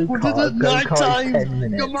than a go-kart, a go-kart is 10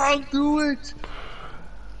 minutes. Come on, do it.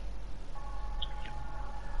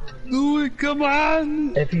 Do it, come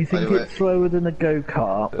on. If you think Wait. it's slower than a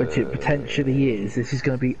go-kart, which it potentially is, this is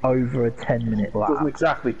going to be over a 10-minute Doesn't lap.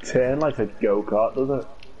 exactly turn like a go-kart, does it?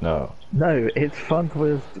 No. No, it's front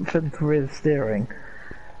wheel steering.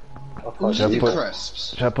 Who's Shall I the put-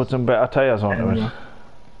 crisps? Should I put some better tyres onto it?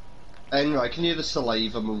 And I can hear the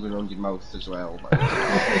saliva moving around your mouth as well. That's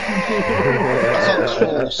how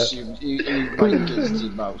close you might get to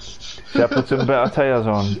your mouth. Should I put some better tyres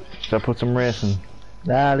on? Should I put some racing?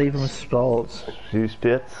 Nah, leave them as sports. Few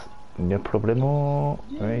spits? No problemo.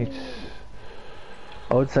 Right.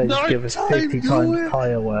 I would say just give us 50 times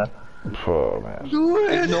tyre wear. Oh, man.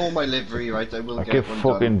 Ignore my livery, right? I will I get give one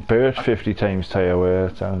fucking done. Bert 50 times tyre wear,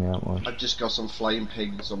 telling you that much. I've just got some flying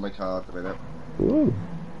pigs on my car at the minute. Ooh.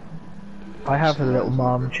 I have a little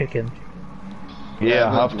mom chicken. Yeah, I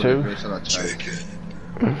we'll have do a to. livery, so that's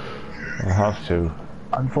fine. I have to.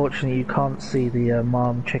 Unfortunately, you can't see the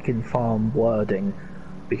mom chicken farm wording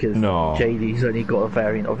because No. JD's only got a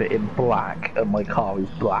variant of it in black, and my car is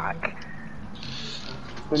black.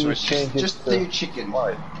 When So you it's change just it to the chicken.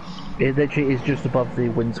 white. It literally is just above the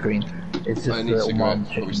windscreen. It's just I a need little mom cigarette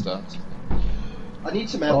before we chicken. start. I need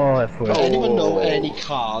some help. Oh, F word. Does anyone know any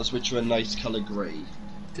cars which are a nice colour grey?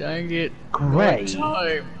 Dang it. Grey.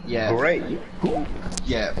 Time. Yeah. Great.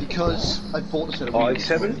 Yeah, because I bought a set of Oh, wheels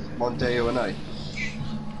X7? Mondeo and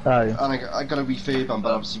Oh, and I got to refurb them,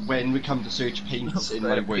 but obviously when we come to search paints in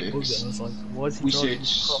my works, we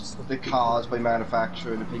search the cars by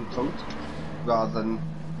manufacturer and a paint coat, rather than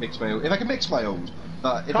mix my own. If I can mix my own,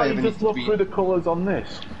 but if I Can't ever you need just to look be... through the colours on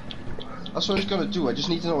this? That's what I was going to do, I just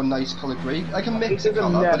need to know a nice colour grey. I can mix a It's a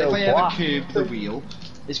colour, but if metal I ever black. curb the wheel,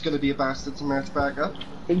 it's going to be a bastard to match back up.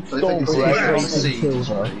 It's But if I stone can see grey. it, I'll Grey see and it's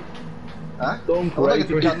silver. grey. Huh? Stone Oh, like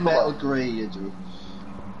grey, a grey gunmetal colour. grey you do.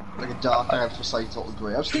 Like a dark anthracite sort of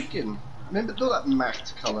grey. I was thinking, remember that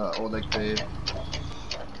matte colour, or like the...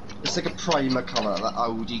 It's like a primer colour that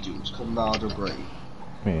Audi do, it's called Nardo Grey.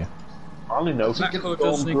 Yeah. I only know That stone colour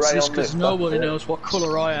doesn't grey exist on this. because nobody that's it. knows what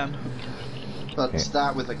colour I am. But Yeah.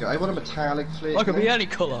 start with like I want a metallic flake. I could be now. any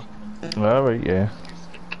colour. Alright, yeah.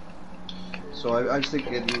 So I was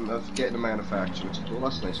thinking of getting a manufacturer to go,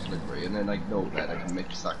 that's a nice colour grey, and then I know that I can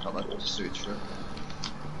mix that colour to search for it.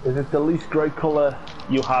 Is it the least grey colour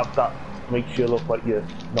you have that makes you look like you're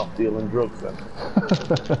not dealing drugs then?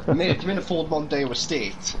 Mate, you're in a Ford Mondeo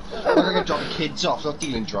estate. I'm not gonna drop the kids off, not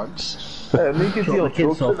dealing drugs. Hey, make you Drop deal the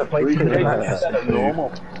kids drugs in off, the wait till the briefcase mattress instead of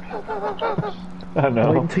normal. I wait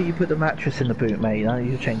know. until you put the mattress in the boot, mate. Now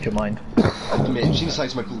you change your mind. Mate, if she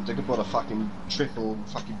decides my boot, I could put a fucking triple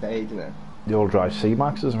fucking bed in it. They all drive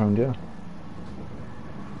C-Maxes around here.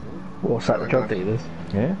 What's that, the drug dealers?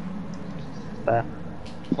 Yeah? There.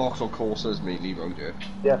 Vauxhall Corsas mainly round here.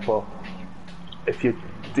 Yeah, well, if you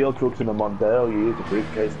deal drugs in a Mondeo, you use a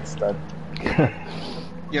briefcase instead.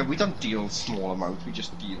 Yeah, we don't deal small amounts, we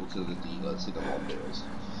just deal to the dealers in the Mondeos.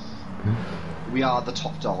 We are the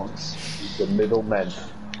top dogs. The middlemen.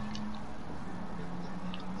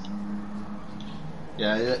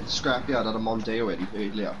 Yeah, Scrapyard had a Mondeo in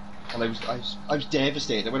earlier, and I was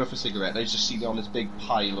devastated. I went off for a cigarette, and I just seen it on this big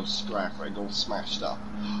pile of scrap, right, all smashed up.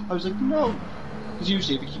 I was like, no, because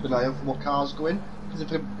usually we keep an eye out for what cars go in.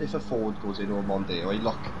 Because if a Ford goes in or a Mondeo, I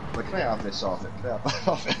look like, can I have this off it? Can I have that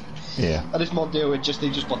off it? Yeah. And this Mondeo, they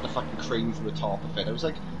just bought the fucking crane from the top of it. I was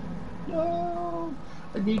like, no,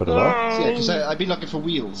 I need Put it up. Yeah, because I've been looking for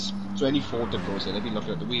wheels. So any Ford that goes in, I've been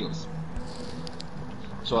looking at the wheels.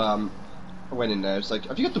 So I went in there. I was like,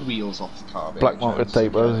 have you got the wheels off the car? Black market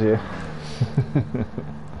type was, yeah.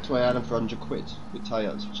 So I had them for £100 with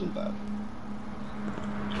tyres, which isn't bad.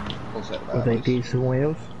 Were they decent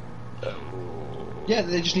wheels? Yeah,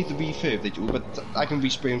 they just need the refurb, they do, but I can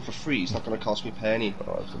respray them for free, it's not going to cost me a penny.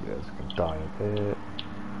 Oh, that's going to die a bit.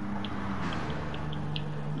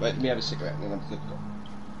 Right, let me have a cigarette and then I'm flipping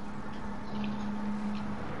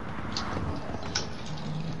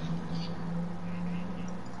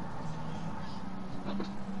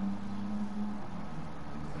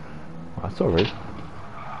That's alright.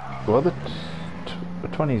 Well, the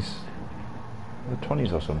 20s. The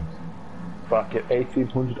 20s or something. Back at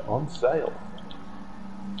 1800 on sale.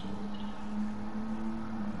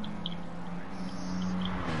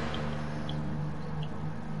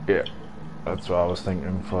 Yeah, that's what I was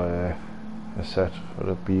thinking for a set for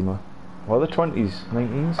the Beamer. Well, the 20s,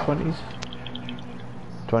 19s, 20s?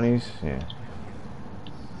 20s, yeah.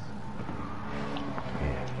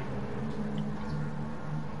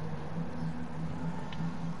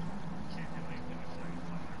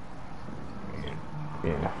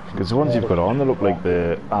 Yeah, because the ones you've got on, they look like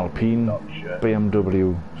the Alpine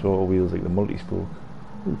BMW sort of wheels, like the multi-spoke.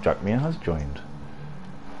 Ooh, Jack Mayer has joined.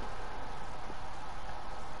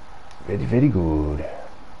 Very, very good.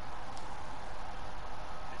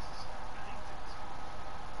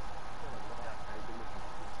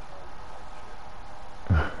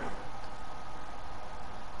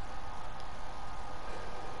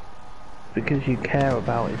 Because you care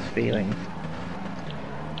about his feelings.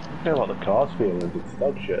 I care about the car's feelings, it's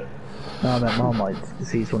dog shit. No, I meant Marmite, because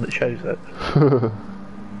he's the one that chose it.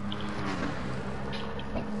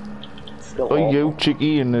 Still Oh, awful. you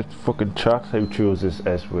Chicky in the fucking chat who chose this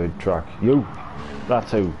S-word track. You!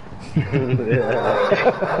 That's who.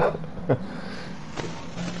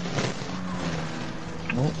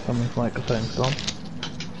 Oh, someone's microphone's gone.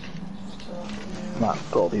 That's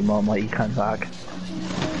gotta be Marmite, you can tag.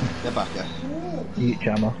 They're back here. Mute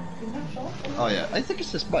jammer. Oh yeah, I think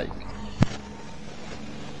it's this mic.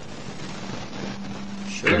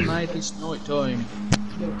 Should have made this night time.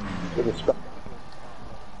 With a spe-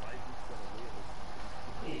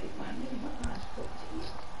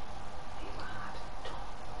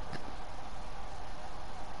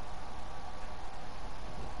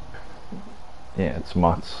 Yeah, it's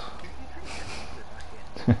Matt's.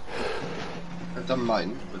 I've done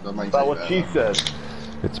mine, but got mine. Is that what she said?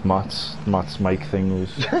 It's Matt's mic thing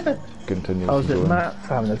was continues. Oh, is it going. Matt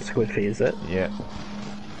having a squiffy, is it? Yeah.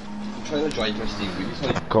 I'm trying to drive my Steve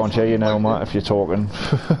really. Can't hear you now, Matt, if you're talking.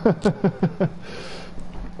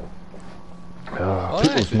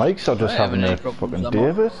 People's mics are just having a fucking day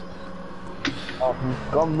of it.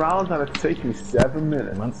 I've gone round and it's taken me 7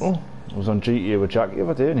 minutes. Mental. I was on GTA with Jack the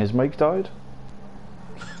other day and his mic died.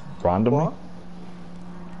 Randomly. What?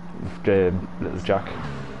 Little Jack.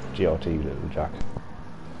 GRT Little Jack.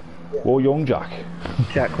 Whoa, young Jack.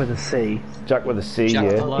 Jack with a C. Jack with a C, Jack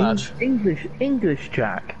the yeah. lad. English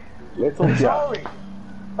Jack. Little Jack.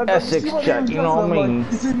 Essex Jack, you know what I mean?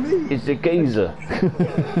 It's a geezer.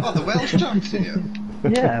 Oh, the Welsh Jack's in here.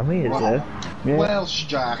 Yeah, me is there. Yeah. Welsh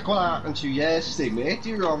Jack, what happened to you yesterday, mate?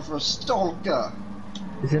 You're on for a stonker.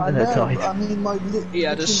 His internet died. I mean, He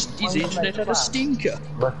had his internet had a stinker.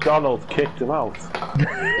 McDonald kicked him out.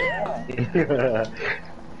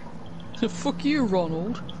 Fuck you,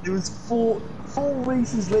 Ronald. It was four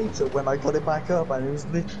races later when I got it back up, and it was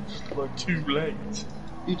literally like too late.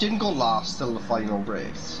 You didn't go last till the final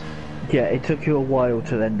race. Yeah, it took you a while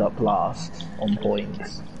to end up last on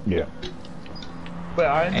points. Yeah. But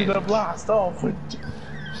I ended up last off.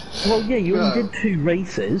 Well, yeah, you only did 2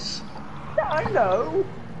 races. I know.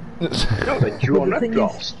 But the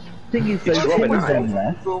thing is, though, Tim was in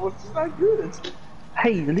there. So it's not good.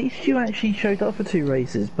 Hey, at least you actually showed up for 2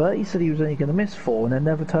 races. Bertie said he was only going to miss 4 and then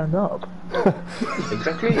never turned up.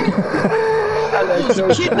 Exactly.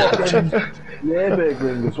 Was kidnapped. Yeah, big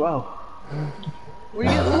ring as well. We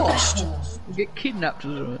get lost. We get kidnapped,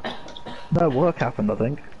 isn't it? No, work happened, I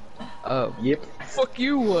think. Oh. Yep. Fuck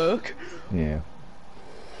you, work. Yeah.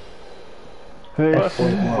 That's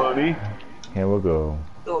funny. Here we go.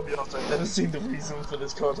 I'll be honest, I've never seen the reason for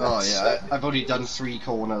this contest. Oh yeah, I've only done 3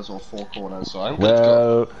 corners or 4 corners, so I'm good to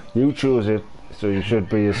go. Well, you chose it, so you should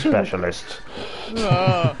be a specialist.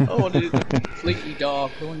 I wanted it completely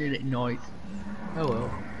dark. I wanted it at night. Oh well.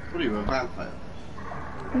 What are you, a vampire?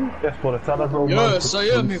 Guess what? It's had a romantic Yes, I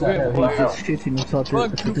am a sunset. He's just shooting himself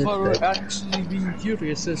at Thank the you for statistic. actually being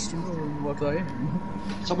curious as to know what I am.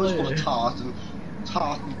 Someone's got a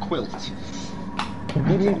tartan quilt. You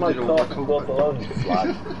need my Did all the tartan quilt alone, you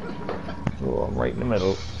slag. Oh, I'm right in the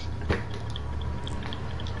middle.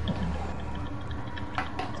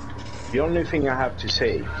 The only thing I have to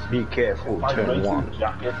say, be careful, My turn racing 1.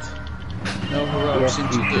 jacket. No heroics Yes,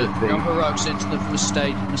 into you should be. no heroics into the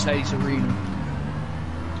Mercedes Arena.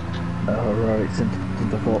 Oh, right, it's into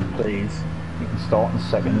the vault, please. You can start in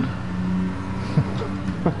second.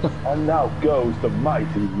 And now goes the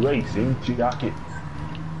mighty racing jacket.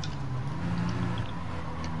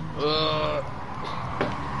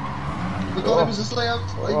 We got it was this layout.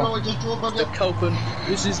 I know, I just drove by The Copen.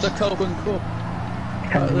 This is the Copen Cup.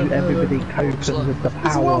 Can you everybody cope with the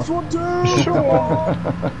power?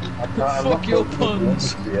 Fuck your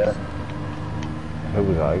puns. Yeah. Who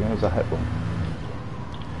was I? Who was that one?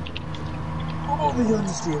 Oh, the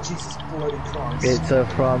understeer, Jesus bloody Christ. It's a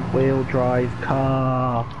front wheel drive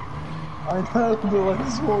car. I know, but I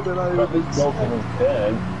swore that I But would. this welcome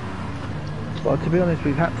turn. Well, to be honest,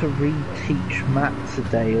 we've had to reteach Matt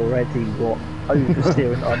today already what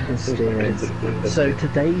oversteer and understeer is. So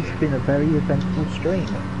today's been a very eventful stream.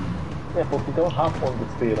 Yeah, but we don't have one to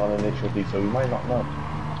steer on initially, so we might not know.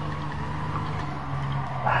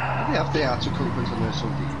 They have Daihatsu Copens on their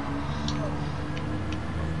something.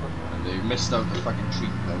 And they missed out the fucking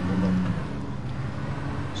treat then, didn't they?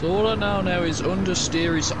 So all I know now is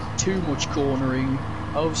understeer is too much cornering,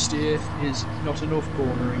 oversteer is not enough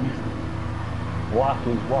cornering. Black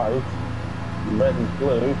is white, red is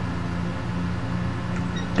blue.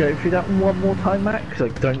 Go through that one more time, Matt,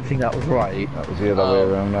 because I don't think that was right. That was the other way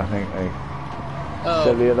around, I think. Oh,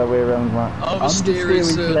 Said the other way around, Matt. oversteer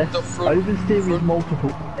is less. the front. Oversteer is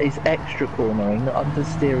multiple. Is extra cornering.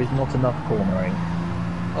 Understeer is not enough cornering.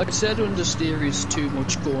 I said understeer is too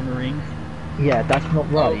much cornering. Yeah, that's not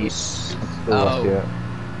right. Oh, Yeah.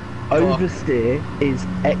 Oversteer is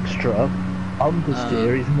extra.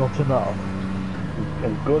 Understeer is not enough.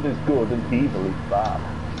 And good is good and evil is bad.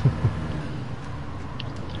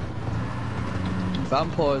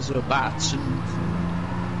 vampires are bats and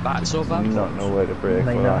bats are vampires. Not know where to break.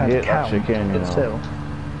 They Well, know I how to hate that count, chicane, you but know. still.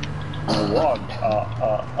 One,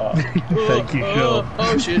 Thank you, Sean.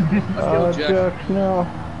 Oh shit, I killed Jack. Jack, no.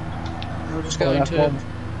 I'm just Well, going to...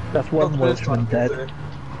 that's one Welshman dead.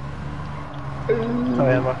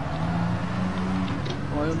 Sorry, Emma.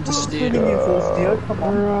 I understand.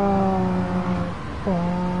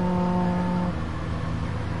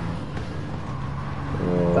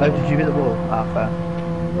 Oh, did you hit the ball? Ah, fair.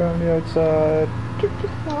 Around the outside.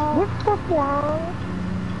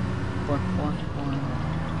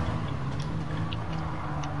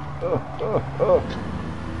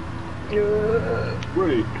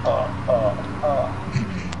 Ready,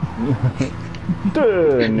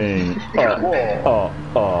 Turning.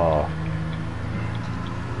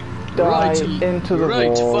 Dive into the right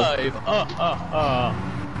wall. 5.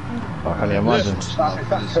 Oh, can you imagine?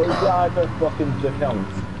 That's so driver fucking the count.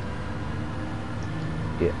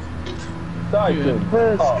 Yeah. Second.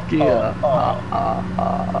 First gear.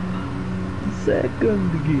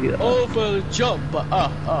 Second gear. Over the jump.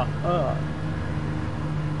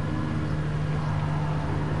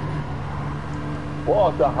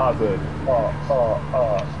 Water hazard.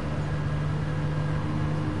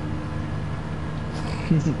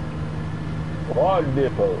 One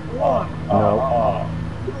nipple. No.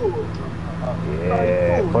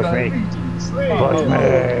 Yeah, push me. Push me.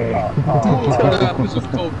 What happens with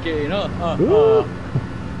cocaine?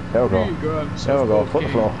 There we go. 3 grams There we of go. Foot the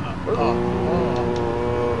cocaine. floor.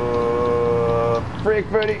 Break,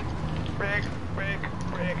 Freddy. Break.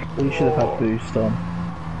 We should have had boost on.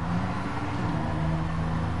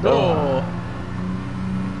 No.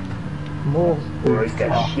 More boost.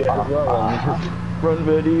 Shit as well. Run,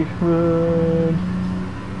 Freddy. Run.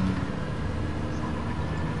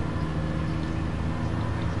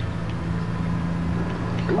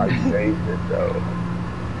 I saved it though.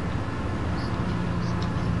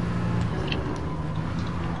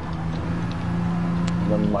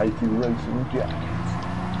 The mighty racing jacket.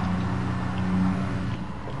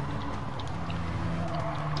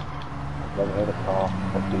 I've never heard a car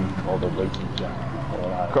being called a racing jacket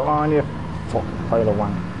before. Come on, you fucking pile of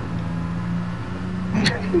wank.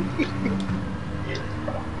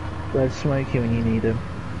 Where's Smokey when you need him?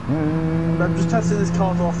 I'm just testing this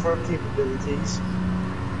car's off-road capabilities.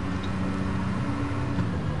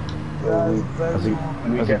 Has he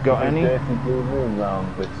got any? Dirty blue moon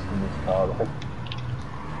round this in this car.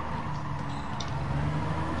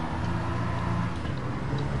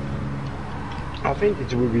 I think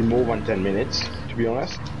it will be more than 10 minutes, to be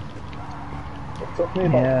honest. It took me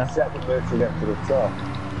about 7 minutes to get to the top.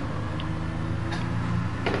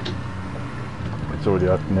 It's already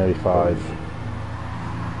at nearly 5.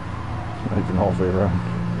 Not even halfway around.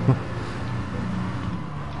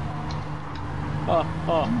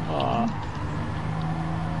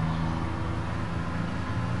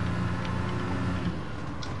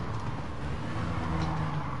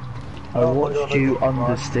 I watched you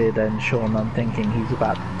understeer then, Sean. I'm thinking he's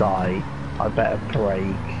about to die. I better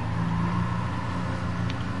brake.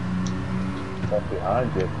 That's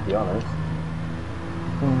behind you, to be honest.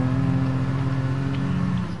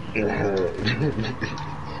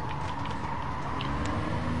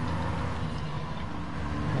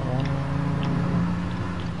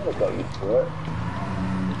 I got used to it.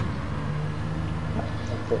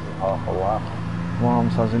 It's taking half a lap.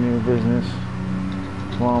 Worms has a new business.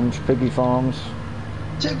 Worms Piggy Farms.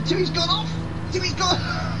 Timmy's gone off! Timmy's gone!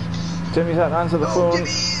 Timmy's had to answer the phone.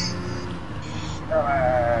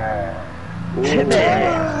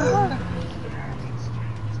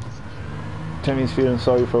 Timmy's feeling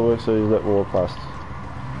sorry for us, so he's let walk past.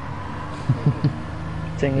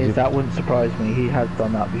 Thing is, that wouldn't surprise me. He has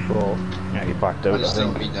done that before. Yeah, he backed out. I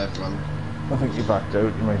still beat everyone. I think he backed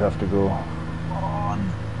out. You might have to go.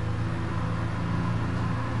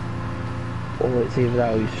 Or it's either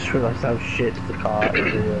that or you just realised how shit the car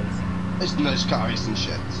is. This car isn't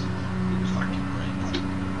shit. It's fucking great.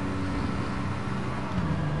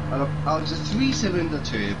 And it's a 3-cylinder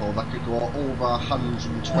turbo that could go over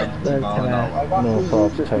 120 miles an hour. I've actually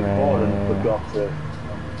used it before and forgot to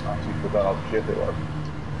actually forgot how shit it was.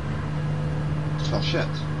 It's not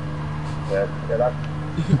shit. Yeah,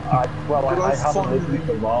 I haven't listened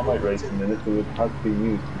to Marmite racing in it, so it has been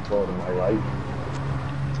used before in my life.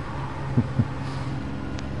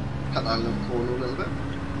 Cut that little corner a little bit.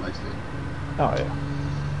 Nicely. Oh yeah.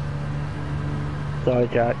 Sorry,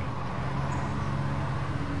 Jack.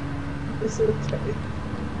 It's okay.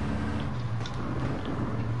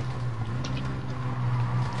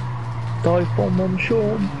 Dive bomb on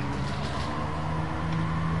Sean.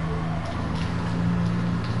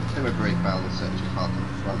 Give a brake balance set your car to the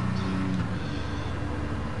front.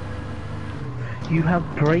 You have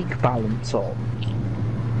brake balance on.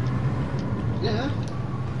 Yeah.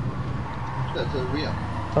 That's the rear.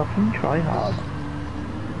 Fucking try hard.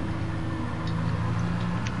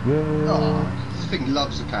 Oh, this thing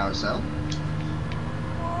loves the carousel.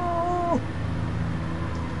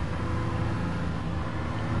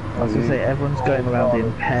 I was going to say, everyone's going around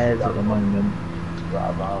in pairs at the moment.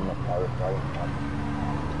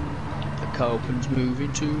 The Copen's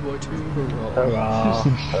moving 2 by 2. Hurrah!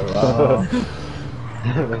 Hurrah!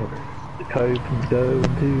 The Copen's going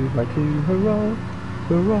 2 by 2. Hurrah!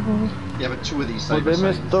 Hurrah! Yeah, but 2 of these Well, they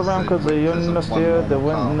missed the round because they understeered, they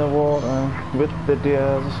went in the water with the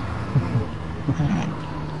deers.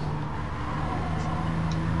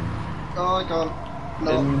 Oh, I can't.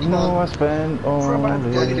 No, Didn't know I spent all the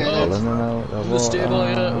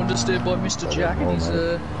Understeered by Mr. Jack and his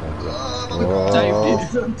Oh. Dave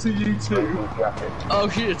It's done to you too. Oh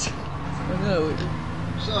shit! I know.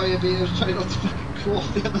 Sorry, I was trying not to fucking claw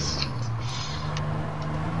off the other side.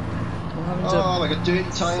 I'm having Oh, like a dirty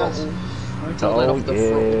tyres. having to let off the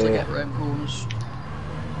throttle to get round corners.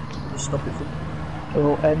 Just stop it from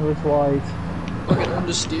Oh, N was wide. fucking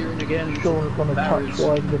understeering again. Sean's gonna touch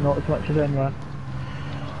wide, but not as much as N.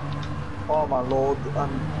 Oh my lord, I'm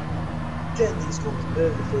getting these guns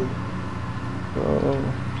perfectly.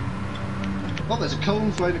 Oh, there's a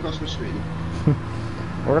cone flying across my screen.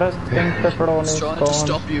 Rest in pepperoni It's trying to scones.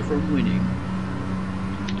 stop you from winning.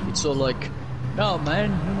 It's all like, no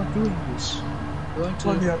man, you're not doing this. You're going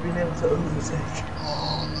Finally, to... I've been able to overtake.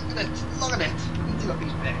 Oh, look at it. Look at it. He's got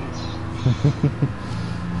these bends.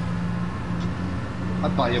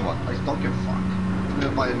 I'd buy him one. I don't give a fuck. I'm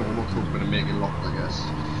gonna buy him a normal Copen and make it locked, I guess.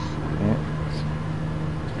 Yeah.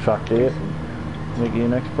 Track 8. Make your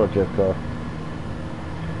next project car.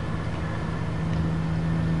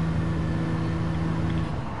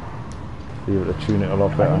 Be able to tune it a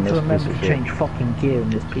lot better I on need to this piece remember of to shit. change fucking gear in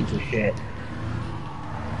this piece of shit.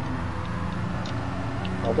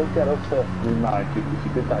 I don't get up to remind you because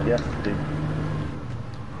you did that yesterday.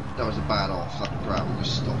 That was a bad off. That gravel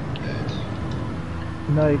just stopped dead.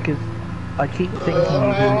 No, because I keep thinking you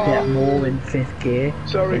will get more in 5th gear.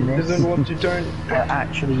 Sorry, in this, doesn't want to turn. but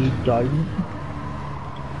actually you don't.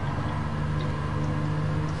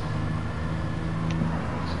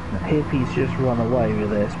 Hippy's just run away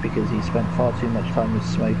with this because he spent far too much time with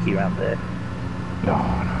Smokey around here. No.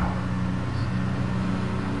 I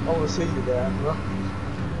want to see you there, Andrew.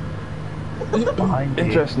 Behind you.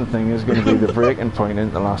 Interesting thing is going to be the breaking point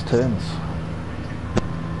into the last turns.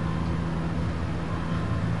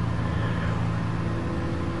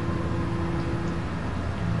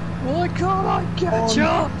 Why can't I catch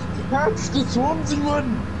up? Catch the Swansea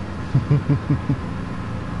one!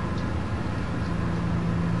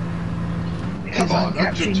 Come on,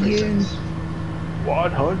 catching you.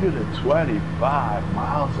 125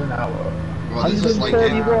 miles an hour. Well, this is like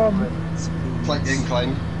 131. it's like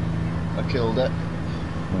incline. I killed it.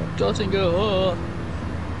 Doesn't go.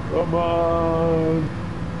 Come on.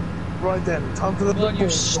 Right then, time for the Come on, you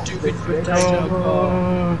football. stupid potato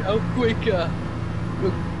car. Go quicker.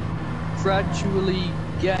 We're gradually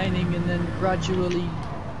gaining and then gradually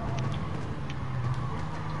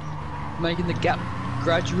making the gap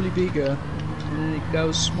gradually bigger. And then it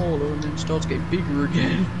goes smaller and then starts getting bigger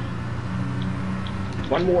again.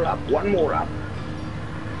 One more up.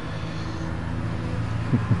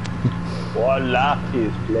 One lap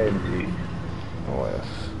is plenty. Oh yes.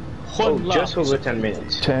 Just over 10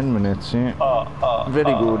 minutes. 10 minutes, yeah. Very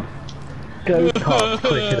good. Go-kart's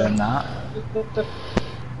quicker than that.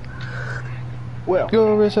 Well,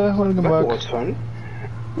 Go Rissa, welcome that back. was fun.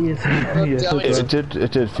 Yes, damn yes, it.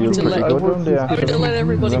 It did feel To pretty let- good round there. I'm to let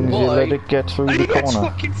everybody As long as you buy. let it get through And the he gets corner.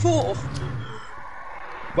 fucking fourth.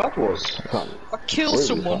 That was fun. I kill Really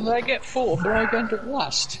someone fun. and I get fourth and I go to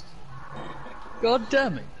last. God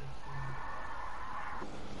damn it.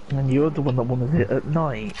 And you're the one that wanted it at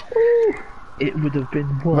night. It would have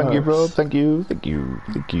been worse. Thank you, bro. Thank you.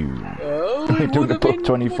 Oh, He it took would a have buck been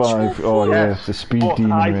 25. much more Oh fun. yeah, the speed But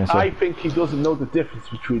demon I racer. think he doesn't know the difference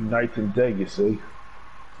between night and day, you see.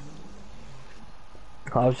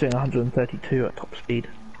 I was doing 132 at top speed.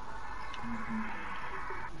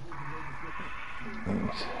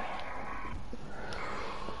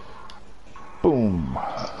 Boom.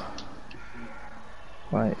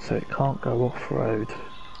 Right, so it can't go off-road.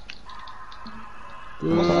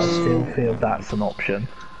 But I still feel that's an option.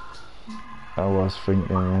 I was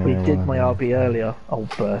thinking. We did my RB earlier. Oh,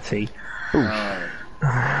 Bertie.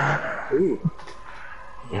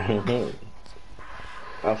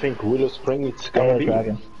 I think Willow Spring it's gonna Air be.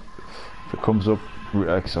 Dragon. If it comes up,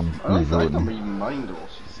 Rex, I'm I don't reloading. even mind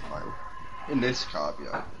horses style. In this car,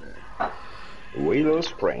 yeah. Willow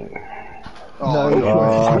Spring. Oh, No,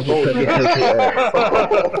 Oh,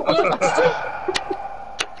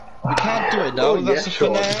 we can't do it now, Oh, that's yeah, the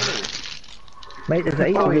sure. finale. Mate, there's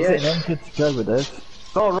 8 of us yes. in. I'm good to go with this.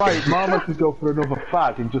 Alright, Mama could go for another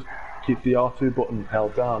fag and just keep the R2 button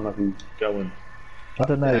held down as he's going. I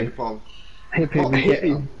don't Yeah, know. good problem. Hippy, Well, we get...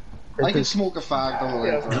 I can smoke a fag down the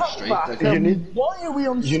way down the street. I You can- need Why are we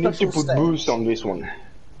on you need to special put stage? boost on this one.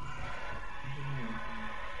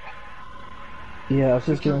 Yeah, I was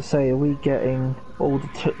just going to say, are we getting all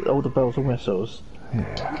the bells and whistles? We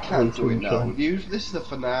can't do it now. This is the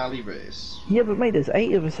finale race. Yeah, but mate, there's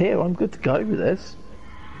 8 of us here. I'm good to go with this.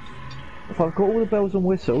 If I've got all the bells and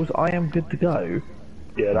whistles, I am good to go.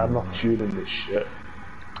 Yeah, I'm not tuning this shit.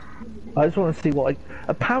 I just want to see what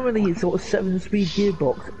apparently it's got a 7-speed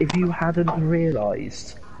gearbox, if you hadn't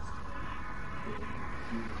realised.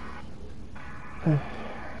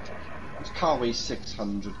 This car weighs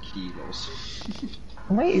 600 kilos.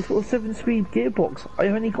 Mate, it's got a 7-speed gearbox.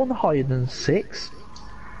 I've only gone higher than 6.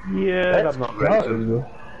 Yeah, Let's I'm not ready to. go.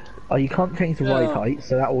 Oh, you can't change the ride height,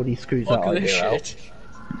 so that already screws that Fuck this idea out. shit.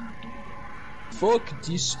 Fuck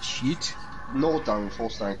this shit. No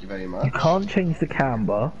downforce, thank you very You much. can't change the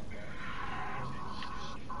camber.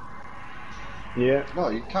 Yeah. No,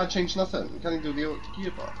 you can't change nothing. You can't even do the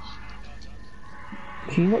gearbox.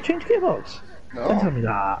 Can you not change the gearbox? Don't tell No. me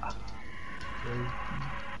that.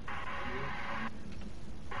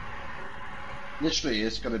 Literally,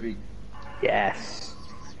 it's gonna be. Yes.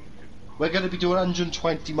 We're gonna be doing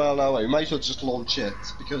 120 mile an hour. We might as well just launch it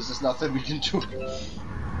because there's nothing we can do.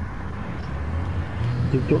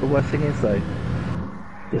 Do you know what the worst thing is though?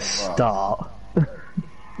 The start.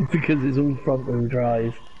 Because it's all front wheel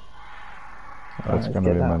drive. That's Let's going to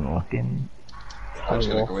get be that mental. fucking I'm just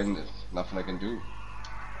toe gonna off. go in. There's nothing I can do.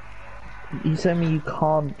 You said me you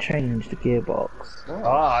can't change the gearbox. No.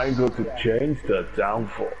 I'm going to change the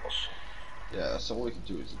downforce. Yeah, so all we can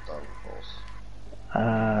do is a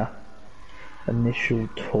downforce. Initial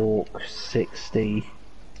torque 60.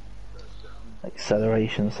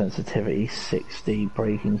 Acceleration sensitivity 60.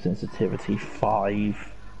 Braking sensitivity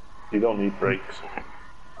 5. You don't need brakes.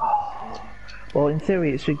 Well, in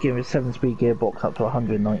theory, it should give a 7-speed gearbox up to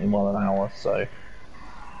 190 mile an hour, so.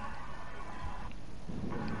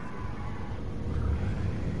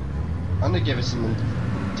 I'm gonna give it something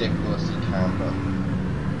ridiculously camber.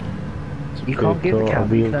 You can't give the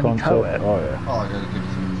camber, you can only tow it. Oh yeah. Oh, I gotta give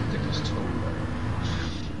it something ridiculous tow.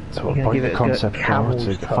 So You're gonna what give the it a concept good car, it's camel's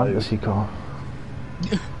like a toe. fantasy car.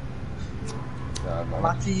 I'm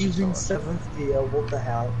actually using 7th gear, what the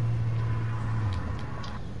hell?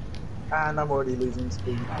 And I'm already losing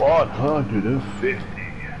speed. 150.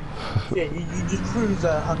 Yeah, you just cruise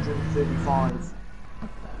at 135.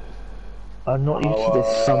 I'm not used to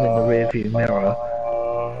this sun in the rearview mirror.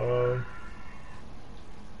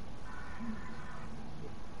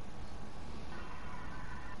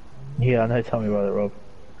 Yeah, I know, tell me about it, Rob.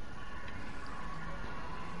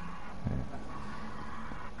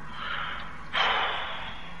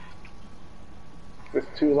 There's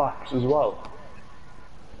 2 laps as well.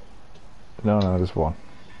 No, there's one.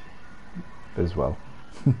 As well.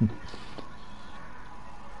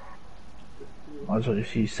 Might as well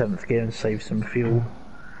just use 7th gear and save some fuel.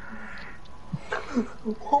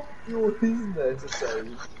 What fuel is there to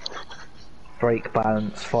save? Brake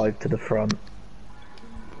balance, 5 to the front.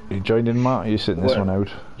 You joined in, Matt? Or are you sitting this Well, one out?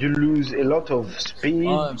 You lose a lot of speed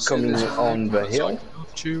I'm coming sitting on the because hill. I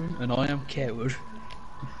got to, and I am coward.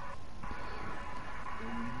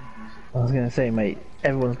 I was going to say, mate,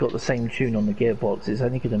 everyone's got the same tune on the gearbox. It's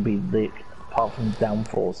only going to be apart from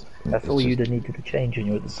downforce. That's all you'd have needed to change, and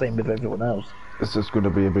you're the same with everyone else. It's just going to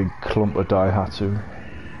be a big clump of Daihatsu.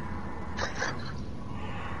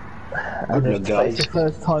 And Good luck, guys. it's the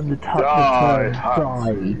first time the term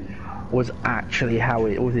die was actually how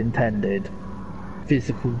it was intended.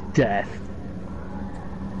 Physical death.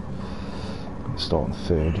 Starting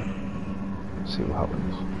third. See what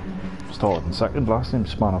happens. Starting second last time,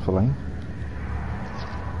 span off the lane.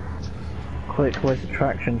 Quick, where's the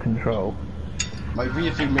traction control? My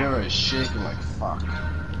rear view mirror is shaking like fuck.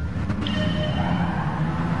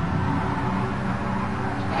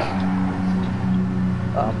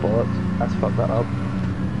 Ah, bollocks. Let's fuck that up.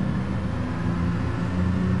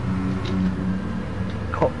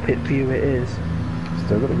 Cockpit view it is.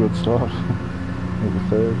 Still got a good start. Maybe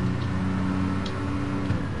third.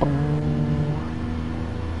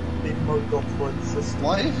 Big mode off-road system.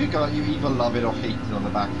 Why have you got you either love it or hate it on the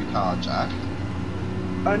back of your car, Jack?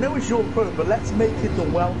 I know it's your quote, but let's make it the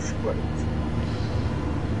Welsh quote.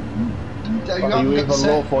 Are you either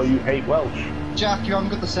love or you hate Welsh? Jack, you haven't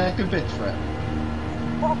got the second bit for it.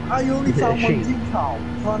 Well, I only Is it a found one sheep? decal.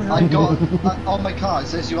 Can't I help got it. on my car. It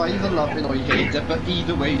says you either love it or you hate it, but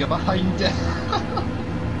either way you're behind it.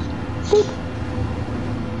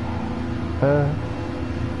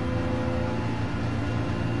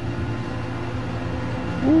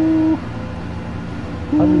 Woo!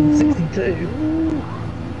 162.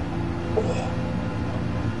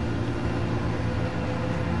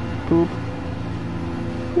 Poop.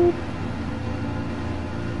 Poop.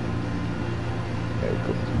 There it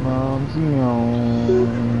goes.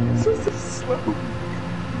 It's just slow.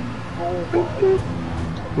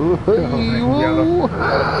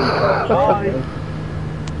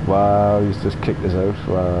 Wow, he's just kicked us out.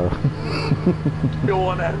 Wow. Go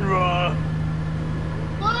on, Enra.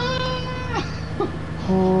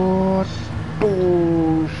 What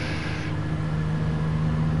bush?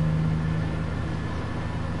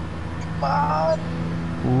 Man.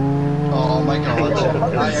 Oh my god!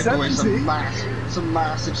 I am going 170. some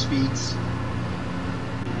massive speeds.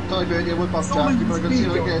 Sorry, Bernie, I would pop It's Jack. only If I could speed see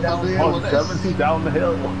you again down the hill with this. 170 down the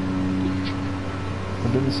hill.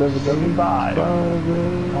 175.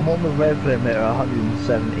 I'm on the rev limit at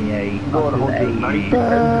 178. Go on 190.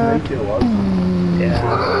 180 it was. Yeah.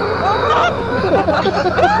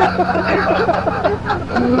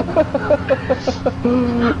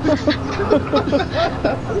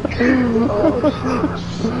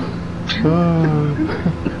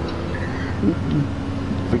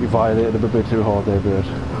 I think you violated him a bit too hard there, Bird.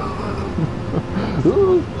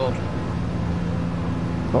 God.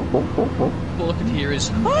 All I can hear is.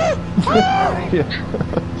 Yeah.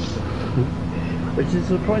 Which is a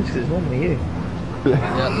surprise because it's normally you.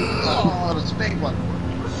 Yeah. Oh, that's a big one.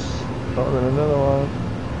 Oh, then another one.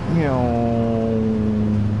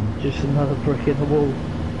 Meow. Just another brick in the wall.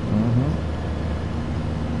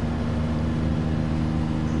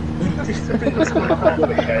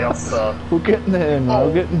 Chaos start. We're getting there, man.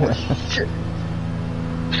 We're getting there.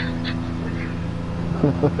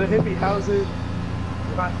 The Hippy, how's it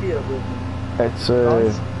back here with me? It's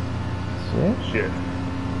Nice. yeah. Shit.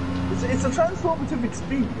 It's a transformative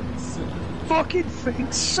experience. Fucking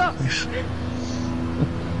thing sucks.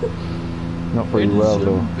 Not very well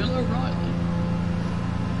though. Bill O'Reilly.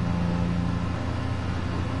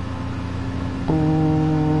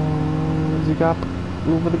 Ooh, the gap.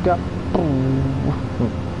 Over the gap.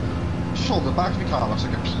 Ooh. god, the back of the car looks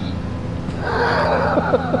like a pea.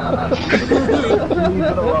 Leave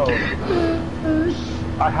it alone.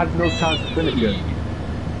 I had no chance to finish it.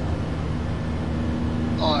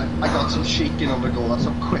 Oh, I got some shaking on the go. That's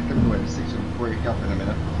how quick I'm going. This thing's gonna break up in a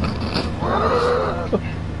minute.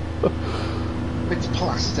 It's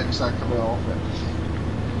plastic, so coming off it.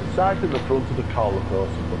 The side and the front of the car look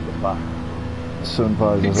awesome, but the back. Sun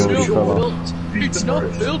visors already fell off. It's not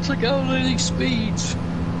built to go at any speeds.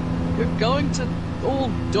 You're going to all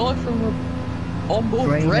die from a onboard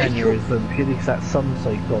Brain brake. aneurysm purely because that sun's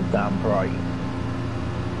so goddamn bright.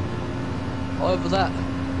 Either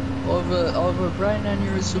a brain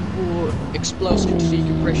aneurysm or explosive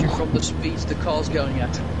decompression from the speeds the car's going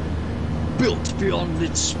at. Built beyond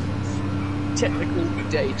its technical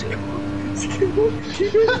data. Keep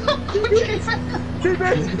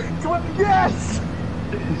it! Come on, yes!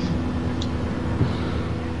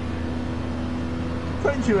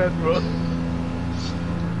 Thank you, Edward.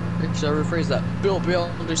 So rephrase that. Built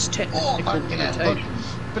beyond its technical limitation.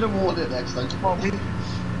 Bit of water next time.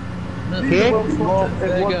 There It you would be more fun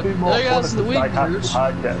There goes if the the wind Daihatsu gears.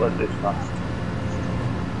 had jet like this fast.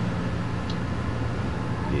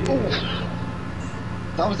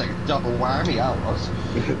 That was like a double whammy, that was.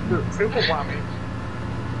 Triple whammy.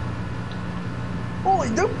 Oh,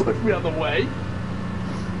 don't push me out of the way.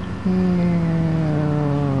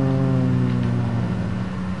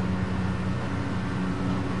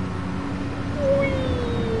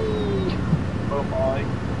 Oh my.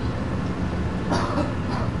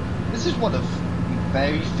 This is one of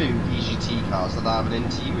very few VGT cars that have an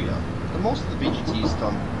interior. And most of the VGTs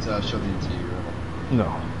don't show the interior. No.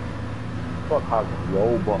 What has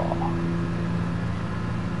roll bar? I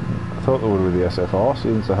thought they would with the SFR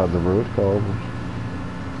since I had the road car, but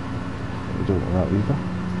they don't want that either.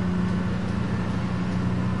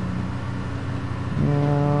 No.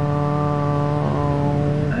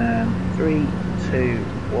 3, 2,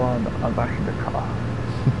 1. I'm back in the car.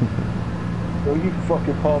 Oh, you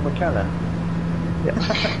fucking Paul McKenna. Yeah.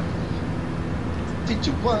 Did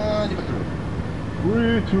you want to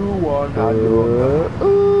 3, 2, 1, and you're on.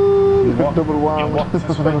 You want double You one? want to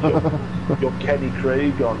spend your Kenny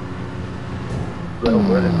Craig on Little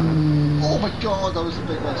Britain. Oh my god, that was a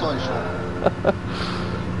big one. Sorry, Sean.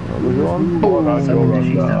 Something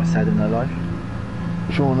she's never said in her life.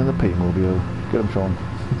 Sean in the P-mobile. Get him, Sean.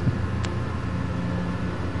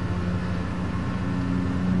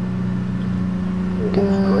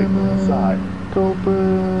 Great on the side.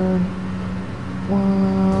 Copen.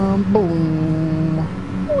 One, boom.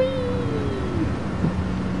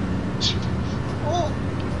 Oh,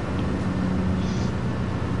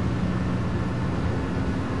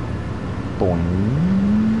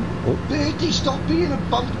 Boing. Oh. Bertie, stop being a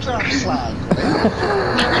bump track slag.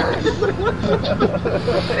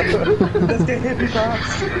 Let's get Hippy back.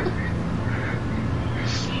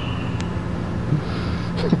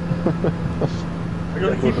 I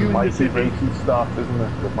gotta keep you in the city. Racing start, isn't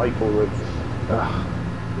it? The Michael Racing.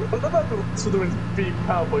 I love that so there was being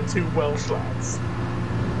powered by two Welsh lads.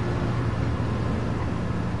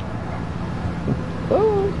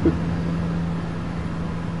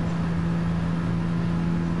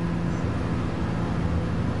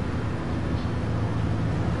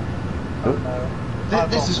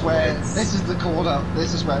 This is the corner.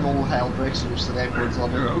 This is where all hell breaks loose and everyone's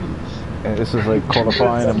on their own. Yeah, this is like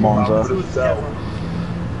qualifying at Monza. This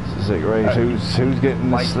is like, right, who's getting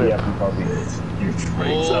the slip? Everybody. You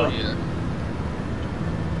traitor.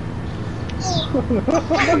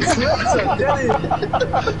 yeah.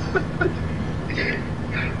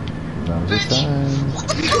 Now's the time.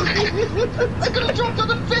 They're gonna drop down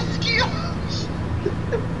the fifth gear.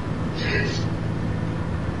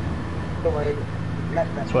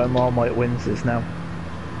 That's where Marmite wins this now.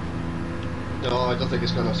 No, I don't think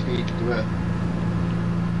it's got enough speed to do it.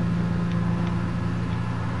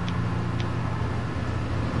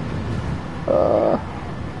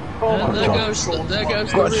 And there goes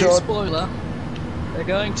the rear spoiler. They're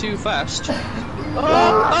going too fast.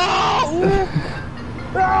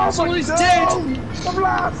 Somebody's dead! I'm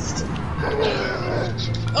last!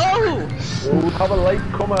 Oh! Oh, have a late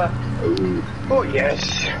comer. Oh,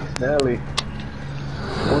 yes. Nearly.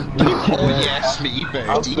 Oh yes, me,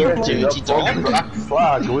 Bertie, you dirty dog. Black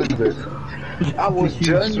flag wins it. I was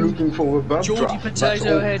just looking for a bump Geordie track.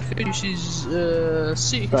 Potato Head finishes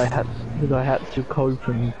sixth. I had to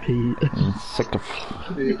Copen Pete. Sick of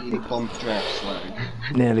Dirty bump trap slag.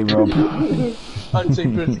 nearly Rob. I'd say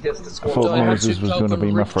Bertie gets the I squad. thought Daihatsu Moses was going to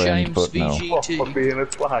be my Rick friend, James but no. VGT. For being a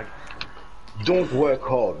flag. Don't work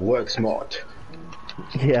hard, work smart.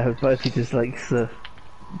 Yeah, Bertie just likes the.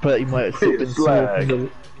 Bertie might have still been Flag. smoking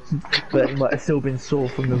But he might have still been sore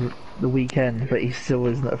from the weekend, but he still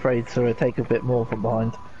isn't afraid, so he'll take a bit more from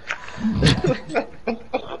behind.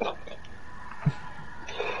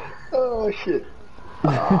 Oh shit.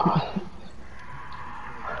 I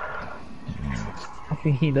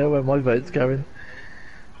think you know where my vote's going.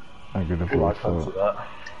 I'm gonna vote for that.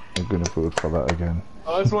 I'm gonna vote for that again.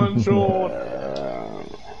 Nice one, Sean.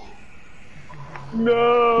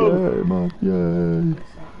 No. Yay, man! Yay!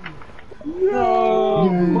 No.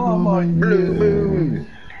 Mama, blue moon.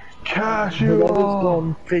 Cash The you road's off.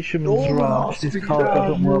 gone Fisherman's Oh, Rush. This car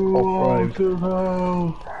doesn't work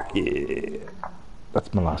off-road. Yeah.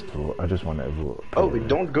 That's my last vote. I just wanted to vote. Oh, we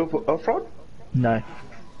don't go for off-road? No.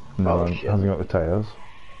 No, Oh, it shit. hasn't got the tyres.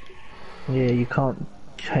 Yeah, you can't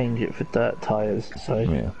change it for dirt tyres, so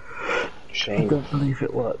Yeah. I Shame. don't believe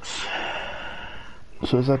it works.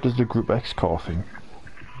 So is that just a Group X car thing?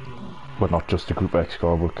 Well, not just a Group X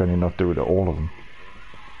car, but can you not do it at all of them?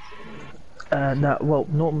 No, well,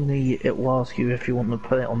 normally it will ask you if you want to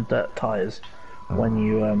put it on dirt tyres when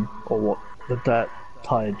you, or what, the dirt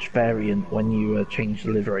tyre variant when you change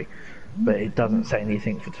the livery. But it doesn't say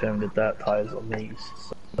anything for turning the dirt tyres on these.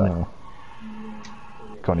 So No.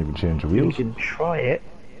 Can't even change the you wheels. can try it,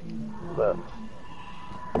 but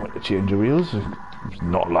I want to change the wheels. It's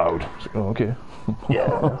not allowed. Oh, okay.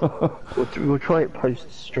 yeah. we'll try it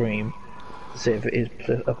post-stream to see if it is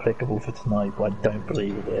applicable for tonight, but I don't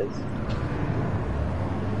believe it is.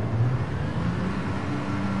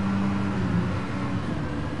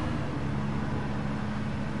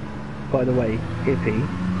 By the way, Hippy,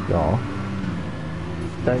 Yeah.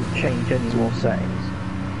 don't change any more settings.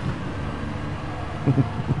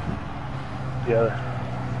 Yeah.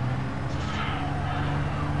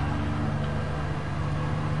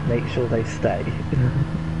 Make sure they stay.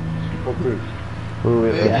 Oh,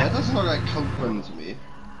 Yeah, yeah. that doesn't look like Copen to me.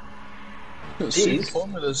 Super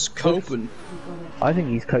Formula's Copen. I think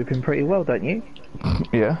he's coping pretty well, don't you?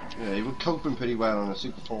 Yeah. Yeah, he would Copen pretty well on a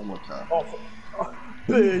Super Formula car.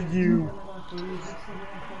 There you.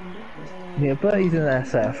 Yeah, but he's an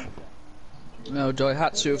SF. No,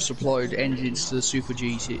 Daihatsu have supplied engines to the Super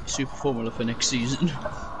GT, Super Formula for next season.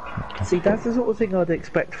 See, that's the sort of thing I'd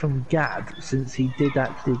expect from Gad, since he did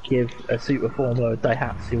actually give a Super Formula a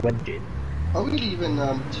Daihatsu engine. I would even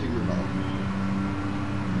tune them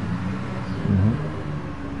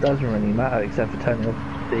Doesn't really matter except for turning off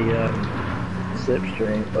the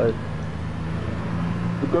slipstream, but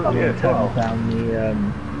We've got I'm to going get to turn down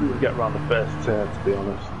the We'll get round the first turn, to be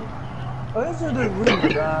honest. I also do rumour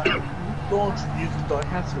that Launch using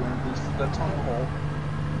Daihatsu engines for their tunnel hole.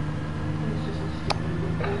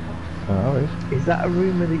 Alright. Is that a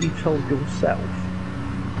rumour that you told yourself?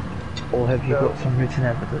 Or have you got some written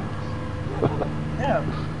evidence? Yeah,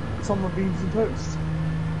 it's on the beams and toast.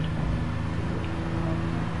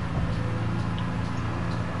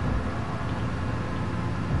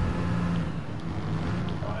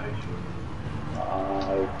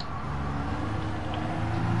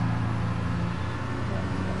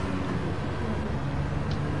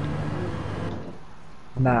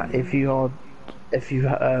 Matt, if you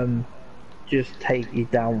just take your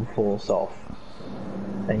downforce off,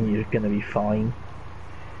 then you're going to be fine.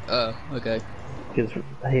 Oh, okay. Because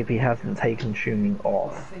Hippy hasn't taken tuning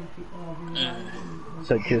off.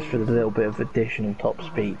 So just for the little bit of additional top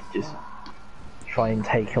speed, just try and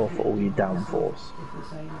take off all your downforce.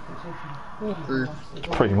 It's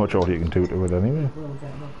pretty much all you can do to it anyway.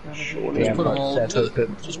 Surely Just put them all to,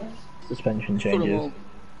 suspension put them changes. all,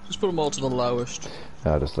 just put them all to the lowest.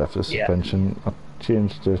 I just left the Yeah. suspension. I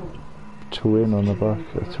changed the toe in on the back,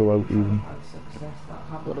 the toe out even.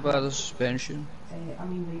 What about the suspension?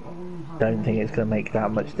 Don't think it's going to make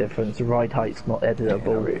that much difference. The ride height's not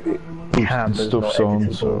editable. Boosting Camber's stuff's not on,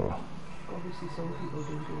 editable. so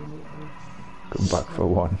come back for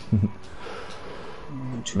one.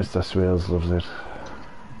 Mr. Swales loves it.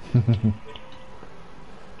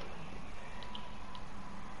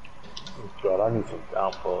 God, I need some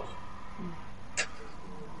downforce.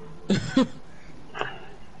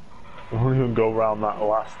 I won't even go round that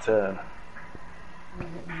last turn.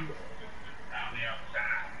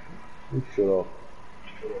 Shut up.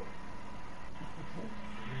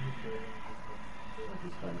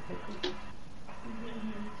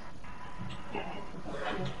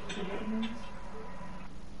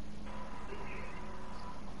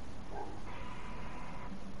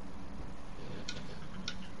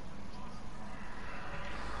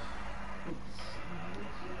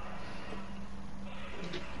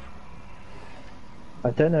 I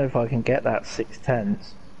don't know if I can get that 6/10.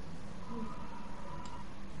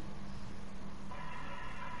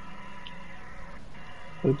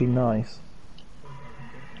 Would be nice.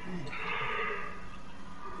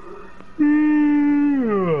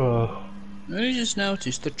 just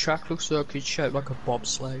noticed the track looks like it's shaped like a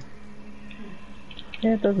bobsleigh.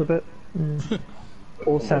 Yeah, it does a bit.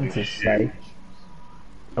 All Santa's say.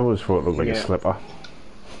 I always thought it looked like a slipper.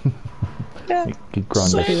 Yeah. Your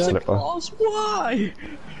granddad's slipper. Claus, why?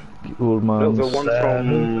 The old man's The one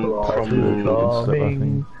from slipper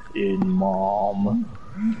thing. In Mom.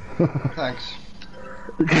 Thanks.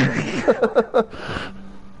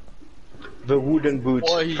 the wooden boots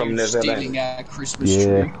Why are you from stealing Netherlands. our Christmas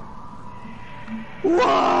tree?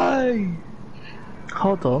 Why?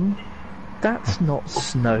 Hold on. That's not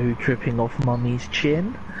snow dripping off Mummy's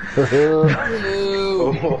chin.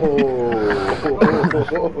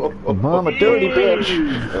 Mama, dirty bitch!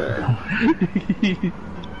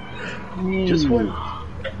 Just one.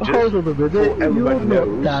 Hold on a minute, you're everyone not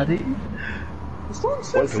knows. Daddy.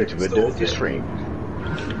 Welcome to the dirty stream.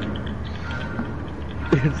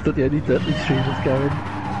 It's not the only dirty stream that's going.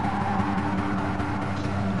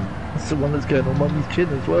 It's the one that's going on Mummy's chin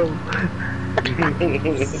as well.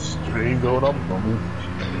 Stream going on, Mummy.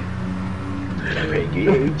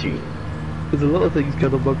 There's a lot of things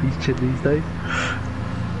going on Mummy's chin these days.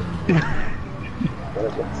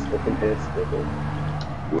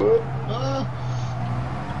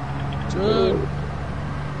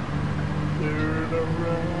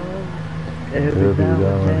 Every now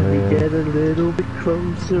and then we get a little bit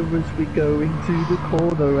closer as we go into the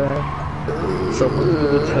corner and someone's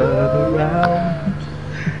gonna turn around.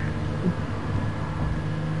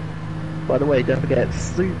 By the way, don't forget,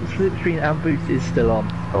 Slipstream and Boost is still on.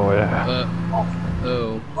 Oh yeah.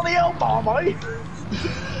 Oh. Bloody hell, Marmite!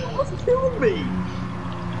 What's killing me?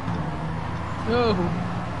 No.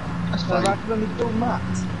 That's I've fine. accidentally killed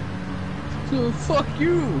Matt. So fuck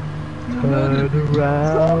you. Turn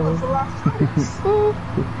around. That's the last race. Oh,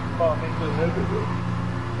 thank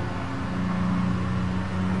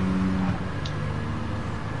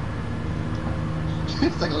you.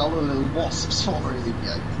 It's like a lot of little wasps following you.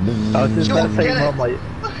 I was just Go going on, to say, get it. Marmite,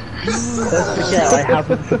 don't forget I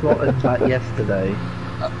haven't forgotten that yesterday.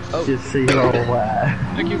 Oh. Just so you're aware.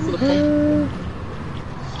 Thank you for the pump.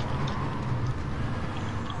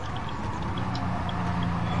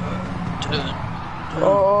 Turn.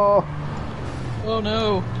 Oh! Oh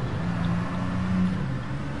no.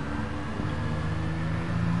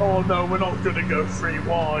 Oh no, we're not gonna go 3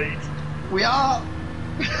 wide. We are.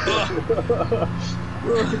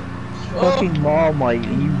 Fucking Marmite,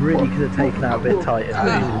 you really could have taken that a bit tighter.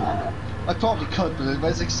 I probably could, but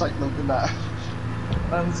there's excitement in that.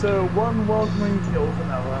 And so one Wildman kills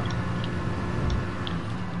another.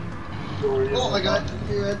 Oh my god,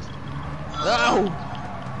 good. Ow!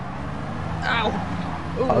 Ow!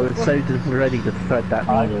 I was so ready to thread that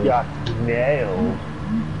needle. got nailed.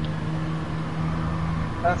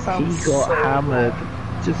 That He sounds got so hammered,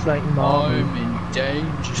 just like Marmite. I'm in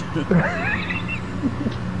danger.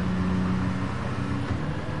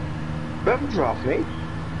 Don't drop me.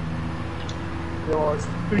 bad.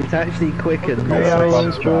 It's actually quicker than Yeah, the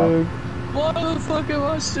Iceberg. Why the fuck am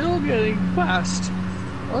I still getting past?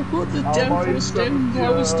 I put the How downforce about down, you,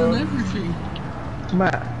 lowest and everything.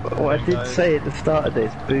 Matt, what I did say at the start of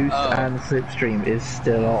this, Boost and Slipstream is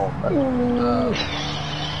still on.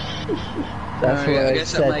 That's Alright, why I I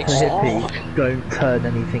guess that said to makes Hippy, don't turn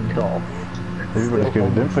anything off. Everybody's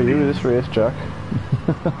gonna do for you this race, Jack.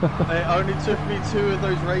 It only took me 2 of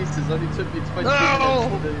those races, only took me 20 No!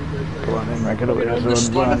 minutes to do those Go on then, rank it up in I'm your just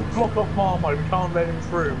zone, like- man. Block off Marmite, we can't let him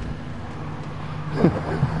through.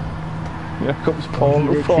 Here comes Paul, He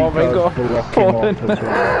literally Paul, my does god. block him Paul off in, as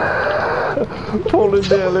well. Paul in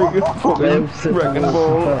there like a fucking Well, wrecking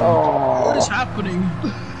ball. What Oh. is happening?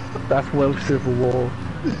 That's Welsh Civil War.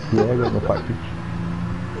 Yeah, I got the package.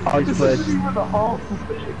 This Iceberg, isn't even the half of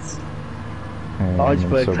this.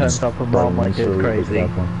 Iceberg turns up and Marmite goes crazy.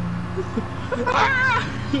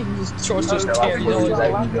 Just tries to No, tear I you think out.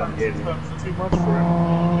 that turns too much for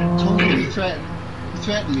him. Totally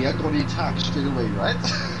threatened me, I'd go to the attack straight away, right?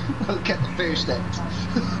 I'll get the first step.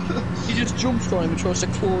 He just jumps on him and tries to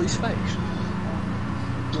claw his face.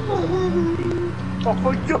 Oh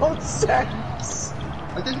for God's sake!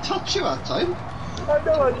 I didn't touch you that time. I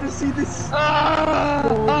know, I just see this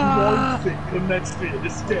one thing come next to me and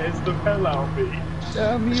it scares the hell out of me.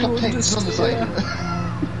 Damn It's you, got pigs on the side of it.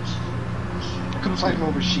 I couldn't find more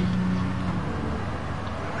of a sheep.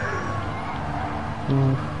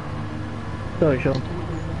 Sorry, Sean.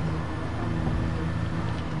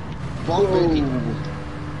 One baby.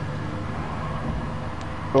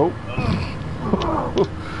 Oh.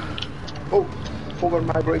 Oh, forgot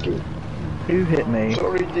my braking. Who hit me?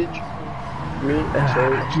 Sorry, did you? Me?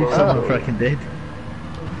 Someone fucking did.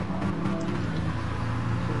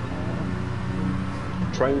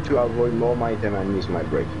 trying to avoid more might and I miss my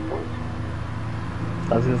breaking point.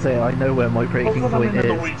 I was gonna say, I know where my breaking point is.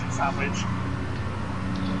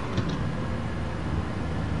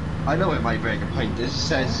 I know where my breaking point is. It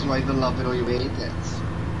says you either love it or you hate it.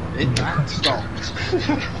 It stopped.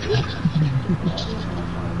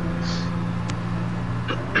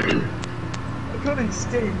 I can't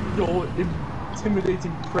escape your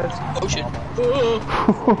intimidating presence. Oh shit!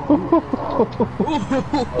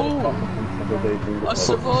 I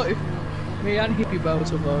survived. Me and Hippy both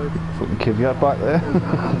survived. Fucking caveat back there.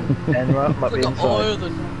 Enra might be It's inside.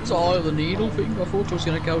 like an eye of the needle thing. I thought I was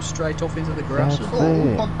going to go straight off into the grass. That's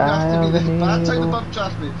Oh, bump draft me then. Bad time to needle. bump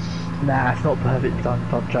draft me. Nah, it's not perfect done,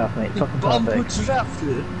 bump draft, mate. It's fucking Bumper perfect.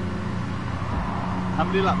 drafted. How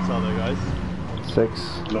many laps are there, guys?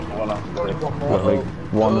 6. Not one after. Got like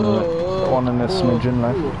one and a smidgen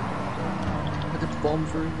left. I did bomb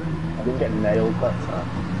through them. I didn't get nailed that time.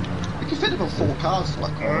 You can fit about 4 cars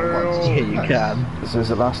like Yeah, you can. This is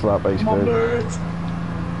the last lap, basically.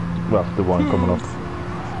 Well, the one coming up.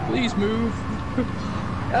 Please move.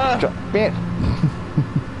 Drop it.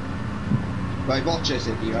 Right, watch this,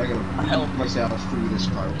 Hippy. I'm going to help myself through this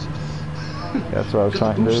crowd. That's what I was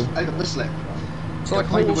trying to do. I got the slip. It's like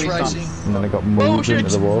Find a horse way racing. And then I got moved shit.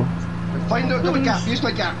 into the wall. Find out the gap. Use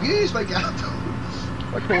my gap. Use my gap.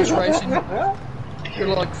 Like horse racing. You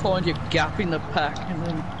like find your gap in the pack and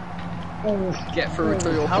then get through it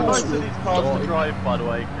to your How horse nice are will these cars die. to drive, by the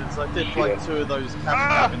way? Because I did like 2 of those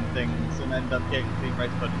cabin things and ended up getting clean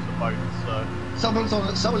race buddies for both. So Someone's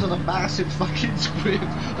on a massive fucking swerve.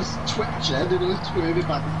 Just twitching and it was swerving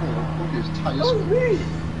back and forth. Look at his tyres. Oh, me!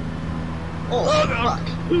 Oh, fuck.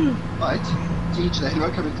 Right. Teach the hero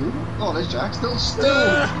coming through. Oh, there's Jack. Still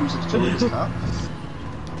using his car.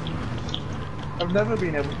 I've never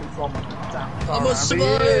been able to control my damn car. I must Andy.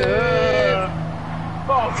 survive!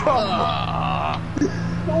 Oh, come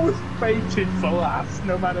on! Always fated for last,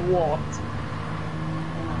 no matter what.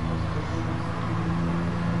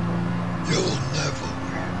 You'll never.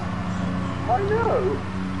 I know!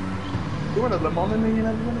 You want a Le Mans and then you're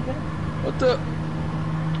never gonna get it? What the?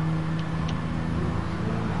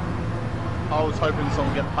 I was hoping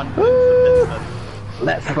someone would get punched into the pits.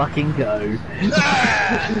 Let's fucking go.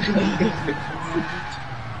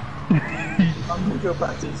 I'm gonna go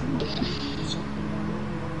back to this.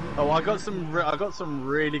 Oh, I got some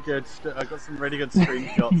really good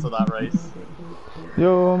screenshots of that race.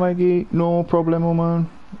 Yo, Maggie, no problemo, man.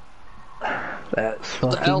 Let's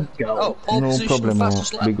What the hell? fucking go. Oh, pole No position,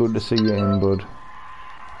 fastest problemo. lap. Be good to see you in, bud.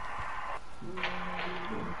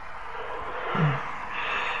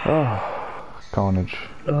 Oh, carnage.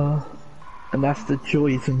 And that's the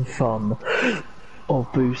joys and fun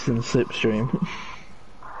of Boost and Slipstream.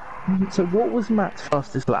 So what was Matt's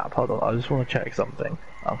fastest lap? Hold on, I just want to check something.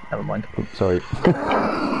 Oh, never mind. Sorry.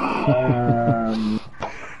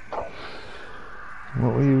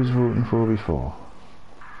 What were you voting for before?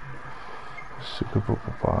 Super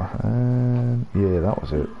Papa. Yeah, that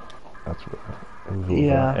was it. That's what it was.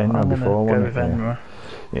 Yeah, I'm Enra gonna before, go wasn't with it? Enra.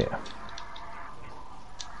 Yeah.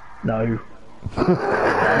 No.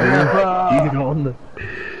 Even on the...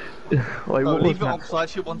 Wait, Oh, what was leave it on that? because I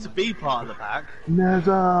actually want to be part of the pack.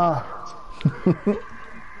 Never.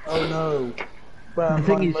 Oh no. Well, The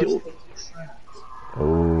thing is,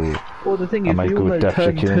 Oh, well, the thing I is, might we all go know with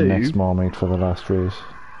turn Defric in 2. next Marmite for the last race.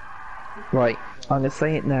 Right, I'm gonna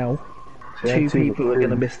say it now. Turn 2 2 people are the gonna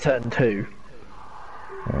crew. miss turn 2.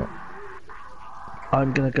 Yeah.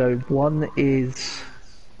 I'm gonna go. One is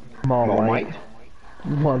Marmite.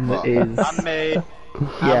 One is. And me.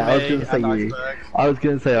 Yeah, I was me, gonna say and you. Iceberg. I was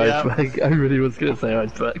gonna say Yeah. Iceberg. I really was gonna say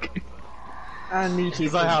Iceberg. and me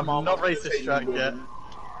Because I have not raced this track yet.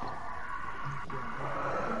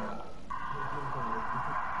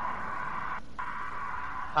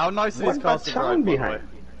 How nice are What's these cars that to drive, sound by the behind? way?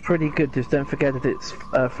 Pretty good. Just don't forget that it's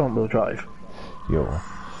front wheel drive. Yo.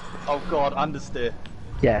 Oh god, understeer.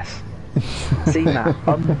 Yes. See that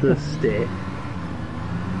understeer.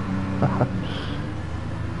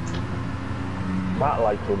 Matt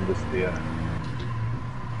liked understeer.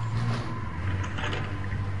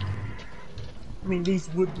 I mean, these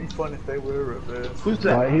would be fun if they were reversed. Who's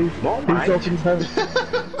that? Right, who's talking to?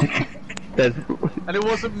 There's. And it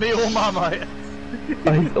wasn't me or Marmite.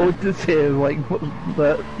 I just hear like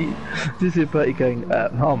just hear Bertie going,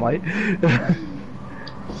 Marmite.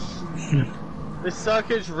 This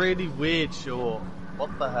circuit's really weird, short.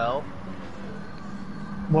 What the hell?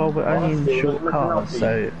 Well, we're only in short cars,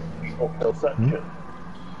 so Uphill section.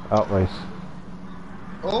 Outrace.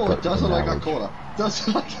 Oh, it doesn't like that corner.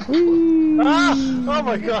 Doesn't like that corner. Ah! Oh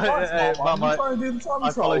my god, I'm Marmite. trying to do the time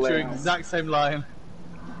I followed trial your now. exact same line.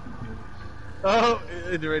 Oh,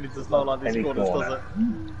 it really does not like these Any corners, corner. does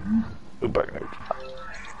it? Go back now.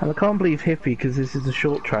 And I can't believe Hippy, because this is a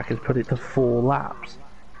short track, has put it to 4 laps.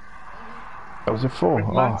 That was it 4.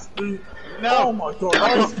 Oh, Max, No! oh my god,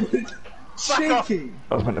 I was cheeky!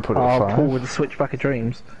 I was meant to put it Oh, at Paul 5. with the switchback of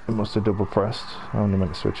dreams. I must have double pressed. I only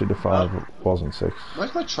meant to switch it to 5. It wasn't 6.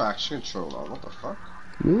 Where's my traction control on? What the fuck?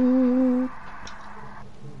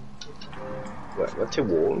 What's a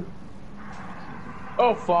wall?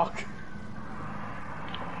 Oh fuck.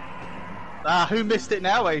 Ah, who missed it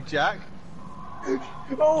now, Jack?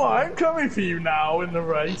 Oh, I'm coming for you now in the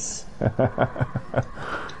race.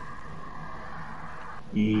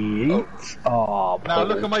 Yeet. Oh, Now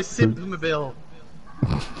look at my Simpmobile.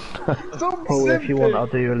 Paul, if you want, I'll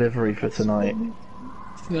do your livery for tonight.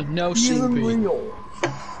 No He's simping. unreal.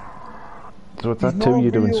 So what's that 2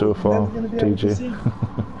 you're doing so far, TJ?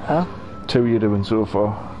 Huh? 2 you're doing so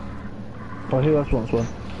far. Well, who else wants one?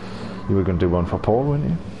 You were going to do one for Paul, weren't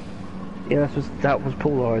you? Yeah, that was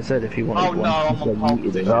Paul or I said if you wanted Oh one. no, I'm So on pole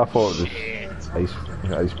you did it. position. I thought it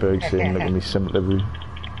was iceberg saying look at me sim livery.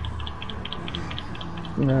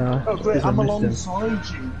 No, Oh great, because I I'm missed him.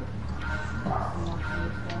 alongside you.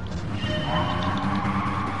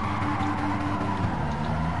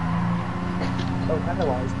 Oh,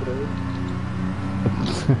 hello, iceberg.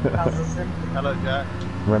 How's the sim? Hello, Jack.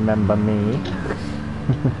 Remember me?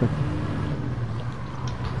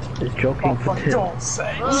 It's jogging Oh, for for 2. God's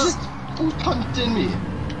sake! Who's punting me?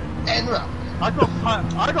 Enra! I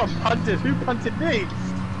got punted. Who punted me?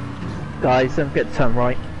 Guys, don't forget to turn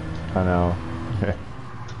right. I know.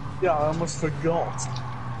 Yeah, I almost forgot.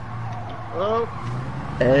 Oh,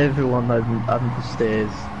 Everyone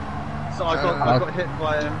understeers. so I got hit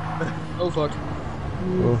by him. Oh fuck.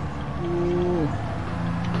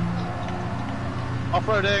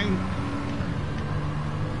 Off-roading.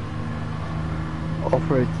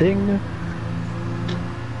 Off-road ding.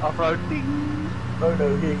 Off-roading. Oh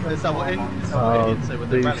no, here comes Is that what Mama. Indians say when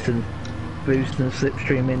they rally? Boost and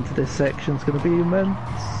slipstream into this section's going to be immense.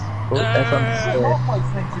 Oh, that's understeer. Half my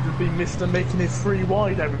thank you to be Mr. making it 3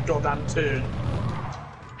 wide every goddamn turn.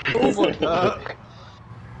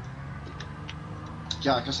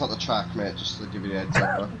 Jack, it's not the track, mate, just to give you the heads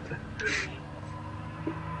up.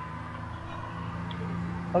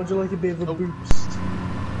 How would you like a bit of a boost?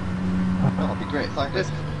 That'll be great, thank you.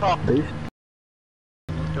 This car. Boost.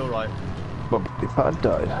 You're right. My bloody pad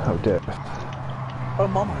died. How dare. Oh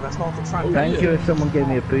mama, that's not the track. Thank you if someone gave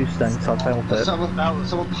me a boost then, because I felt it. Someone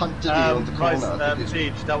punted me on the corner. I think it's-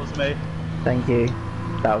 Siege, that was me. Thank you.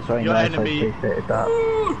 That was very Your nice, enemy. I appreciated that.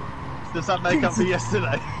 Does that make up for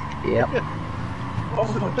yesterday? Yep. Oh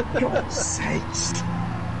my God's sakes!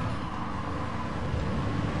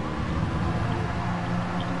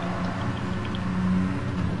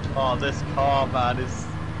 Oh, this car, man, is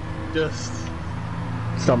just...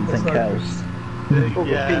 Something else. Oh,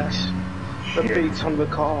 yeah. the beaks on the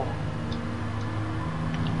car.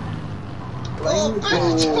 Oh,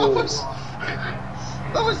 bitch!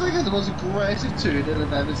 That was like the most aggressive turn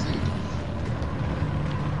I've ever seen.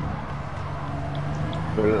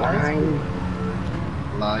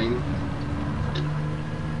 Line.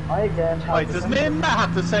 I again have Wait, the does same- me and Matt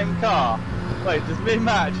have the same car? Wait, does me and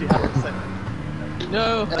Matt actually have the same?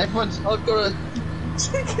 No, Everyone's. I've got a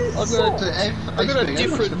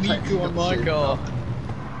different Miku on my car.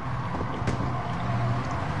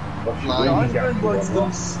 Yeah, I'm going like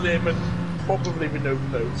still slim and probably with no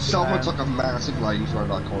clothes. Someone took a massive line through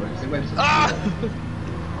that corner. They went for the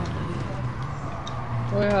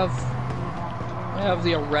I have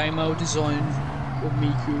the Aramo design of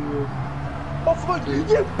Miku. Oh fuck you,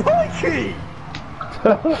 pikey!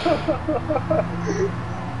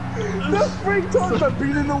 That's 3 times I've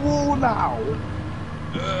been in the wall now!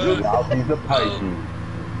 Now he's a pikey.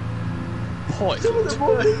 Point. Some of them are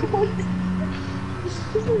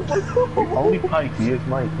Only pikey is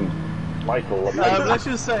Mikey. Michael. Let's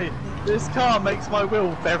just say, this car makes my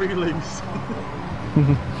wheel very loose.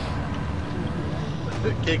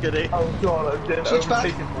 Giggity. Oh god, I'm getting Switch back.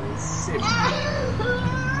 overtaken by a sim.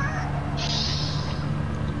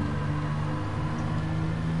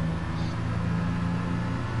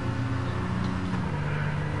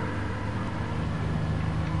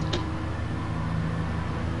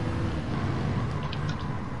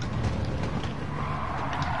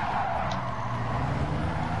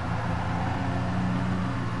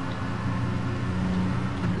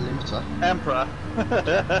 limiter. Emperor.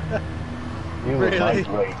 You Really? were my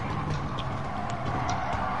great.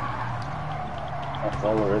 That's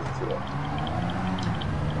all there is to it.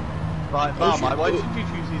 Right, Marmite, why did you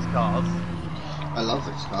choose these cars? I love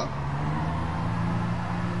this car.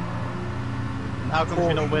 And how come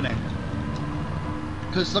you're not winning?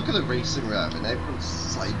 Because look at the racing we're having, everyone's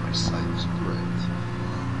side by side, it's great.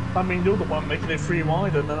 I mean, you're the one making it 3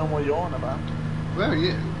 wide, I don't know what you're on about. Where are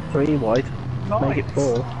you? 3 wide. Nice. Make it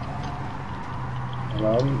 4.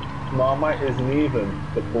 Marmite isn't even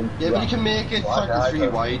the bump. Yeah, but you can make it like a 3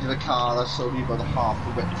 wide in a car that's only about half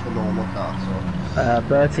the width of a normal car, so...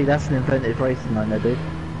 Bertie, that's an inventive racing line, dude.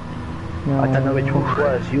 I don't know which one's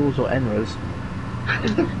worse, yours or Enra's.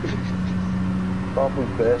 Probably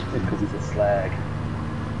Bertie because he's a slag.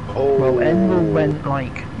 Oh. Well, Enra went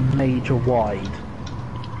like major wide.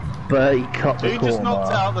 Bertie cut the corner. Who just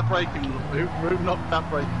knocked out the braking? Who knocked that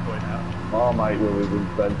braking point out? Marmite will have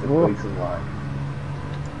invented racing line.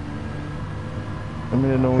 I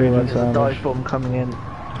mean, I know There's a dive bomb coming in.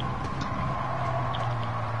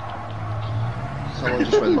 Someone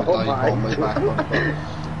just went dive bomb way back on the boat.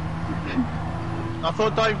 I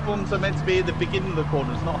thought dive bombs are meant to be at the beginning of the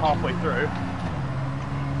corners, not halfway through.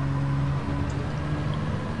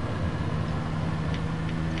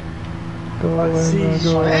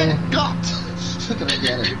 And got! Look at it,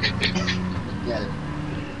 get it. Get it.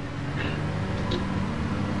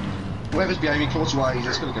 Whoever's behind me close your eyes,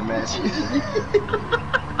 it's gonna get messy.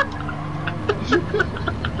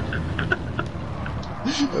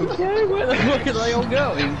 Okay, where the fuck are they all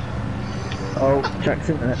going? Oh, Jack's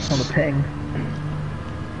internet's on a ping.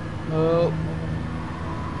 Oh.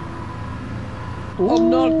 I'm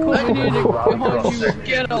not coming in behind you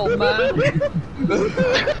again, old man!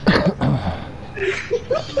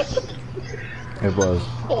 It was.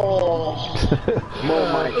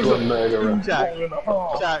 Marmite murderer.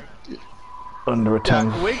 Jack, Under attack.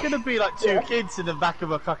 we're gonna be like 2 kids in the back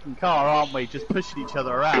of a fucking car, aren't we? Just pushing each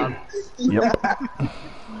other around. Yep.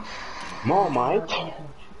 Marmite?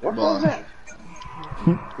 What was that?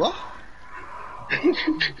 What?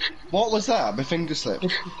 What was that? My finger slipped.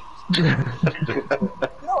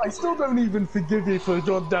 No, I still don't even forgive you for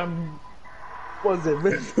goddamn... What was it?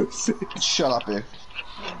 Rainbow Six? Shut up, you.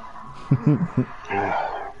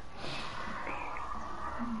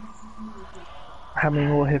 How many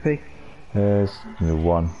more, Hippy? There's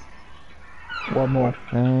one. One more.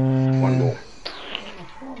 One more.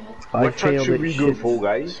 I What track feel should it we go for,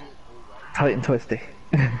 guys? tight and twisty.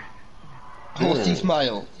 Horse Teeth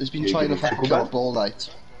Mile has been trying to fucking kill up all night.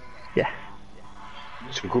 Yeah.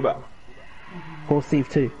 Tsukuba. Horse Thief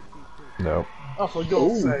 2. No. Oh, for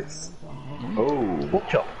God's sakes. Oh. Pork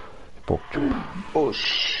chop. Pork chop. Oh,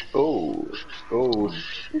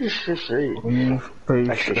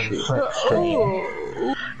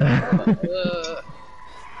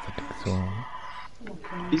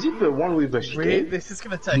 Is it the one with the Really? shit? This is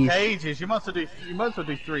gonna take ages. You might as well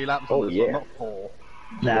do 3 laps on this one, not 4.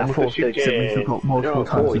 Nah, with 4 the sticks and we've chicane. got multiple No,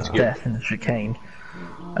 4 times is of good. death in the chicane.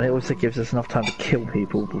 And it also gives us enough time to kill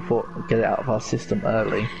people before we get it out of our system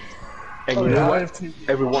early. And you know what?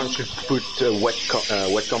 Everyone should put wet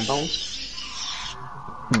compounds.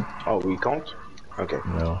 Oh, we can't? Okay.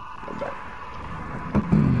 No. Not bad.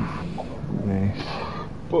 Nice.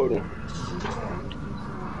 Pardon.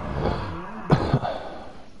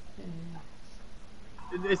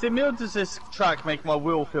 Is it me or does this track make my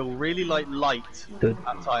wheel feel really like light Dud,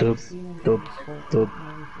 at times? dud, dud, dud,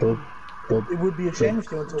 dud. It would be a shame if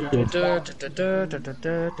you went to a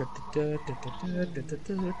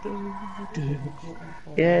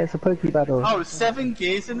Yeah, it's a pokey battle. Oh, 7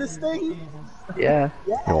 gears in this thing? Yeah.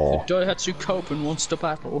 Oh. Daihatsu Copen wants to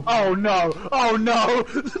battle. Oh no! Oh no!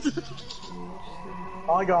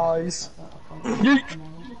 Hi guys.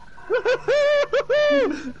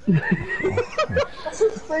 What's the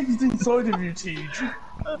things inside of you, Teach?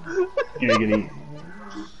 Giggity.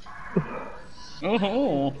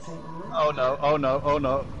 Oh. Oh no, oh no, oh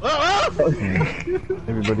no. Ah!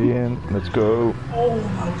 Everybody in. Let's go. Oh,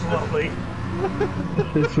 that was lovely.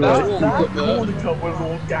 That's That right. corner cut was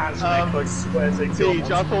orgasmic, I swear to Siege,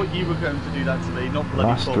 God. I thought you were going to do that to me, not bloody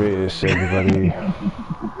Last Paul. race, everybody.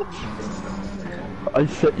 I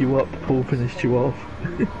set you up, Paul finished you off.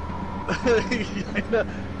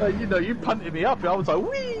 You know, you punted me up, I was like,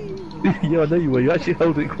 whee! Yeah, I know you were, you actually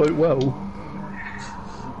held it quite well.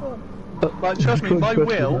 Like, trust me, Can't my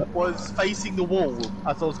question wheel that. was facing the wall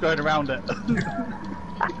as I was going around it.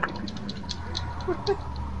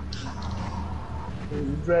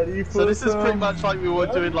 Ready for So this is some... pretty much like we were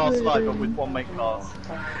doing last night, but with 1 make cars.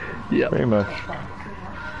 Yeah. Pretty much.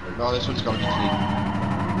 No, this one's got to be clean.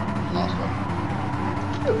 Last one.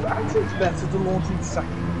 Actually, it's better to launch in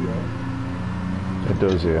second gear. It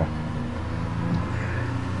does, yeah.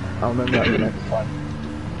 I'll remember that the next time.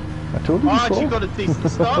 I told you I actually before. got a decent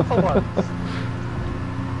start for once.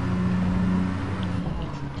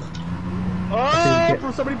 Oh, get-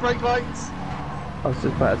 for somebody brake lights. I was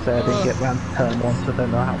just about to say I didn't get round to turn 1, so I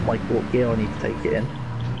don't know how my what gear I need to take it in.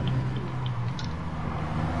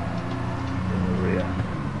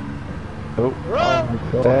 Oh,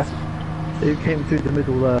 my god. there. Who came through the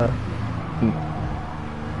middle there?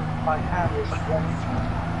 I have a swamp.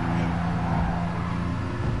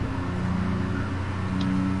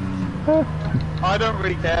 I don't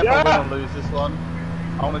really care if I win or lose this one.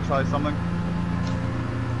 I want to try something.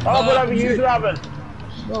 Oh, whatever you grabbing.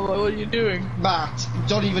 Oh, what are you doing? Matt,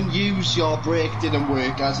 don't even use your brake didn't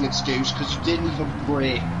work as an excuse because you didn't even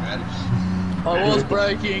brake, man. I was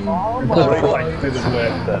braking. Oh my Brake didn't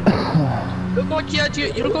work then. Look like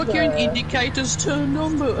you look like your indicators turned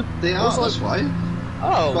on, but They are, that's why.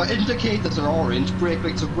 oh, But indicators are orange, brake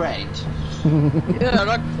lights are red. yeah,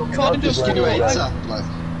 that kind of Just give you a heads up, like.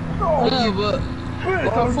 No, but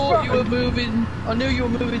I thought you were moving. I knew you were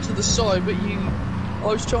moving to the side, but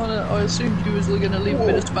I assumed you was going to leave a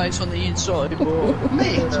bit of space on the inside. But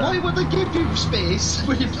Mate, why would they give you space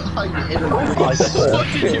when you're behind it in a race? why the fuck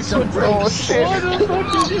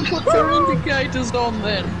did you put your indicators on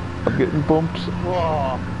then? I'm getting bumped.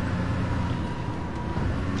 Whoa.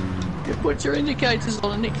 You put your indicators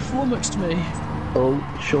on and it flummoxed me. Oh,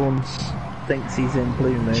 Sean thinks he's in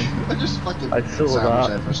Blue Moon. I just fucking I saw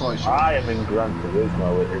that. that. I am in Gran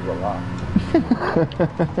Turismo, it is a lot.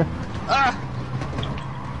 Ah!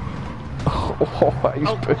 Oh,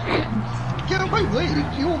 he's big. Get away,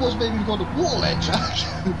 wait, you almost made me go to the wall there, Jack.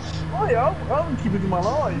 I'm keeping my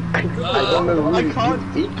life. I don't know, I can't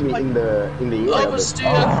hit me in the air.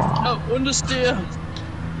 Oversteer! No, understeer!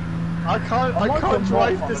 I can't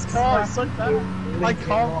drive this car, it's so bad. I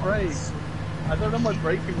can't brake. I don't know my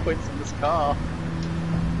braking points in this car.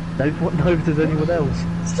 No, if there's anyone else.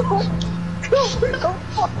 Stop! Coming the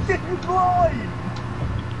fucking line!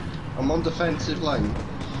 I'm on defensive line.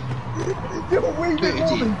 You're a wee bit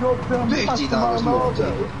more than goddamn 50, that was naughty.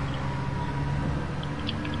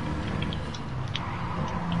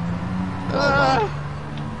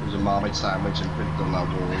 There's a Marmite sandwich and printed on that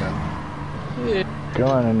wall then. Yeah. Go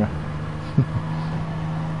on, Henry.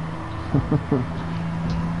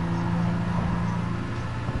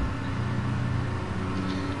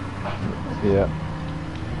 Yeah.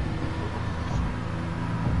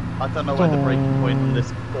 I don't know where the braking point in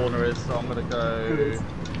this corner is, so I'm gonna go...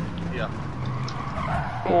 Yeah.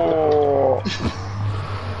 Oh.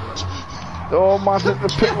 Oh, man's at the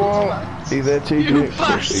pit wall. Are there, TJ? You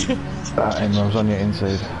bastard! That I was on your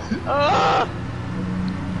inside. Ah!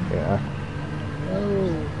 Yeah.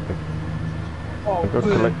 Oh, I got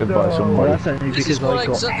collected by Well, somebody. that's only This is, because I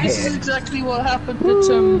got this is hit. exactly what happened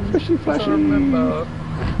at, Fishy I flashy. can't remember.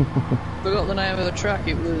 Forgot the name of the track,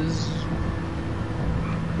 it was...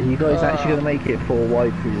 Are you guys actually going to make it 4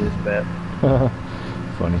 wide through this bit?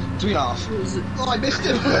 Funny. 3.5. Was it? Oh, I missed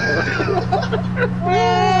him!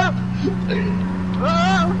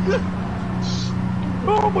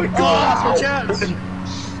 oh my Oh, god! that's my chance!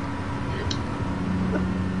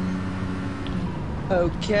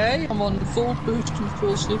 Okay, I'm on full boost and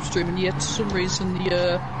full slipstream, and yet for some reason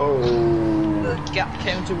the gap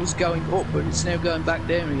counter was going up, but it's now going back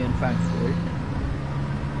down again, thankfully.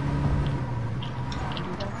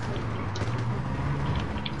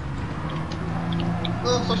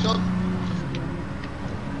 Oh, so shot.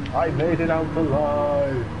 I made it out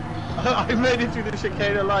alive. I made it through the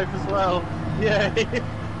chicane alive as well. Yay!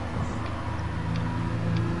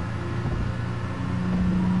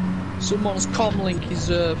 Someone's comlink is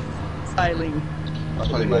failing. That's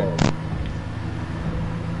funny, mate.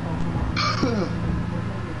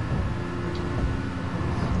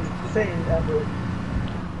 Saying ever.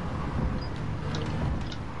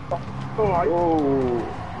 Alright.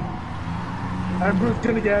 Oh. Ember's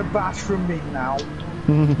gonna get a bash from me now.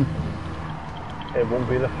 It won't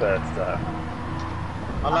be the first time.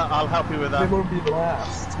 I'll help you with It that. won't be the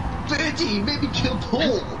last. 30, made me kill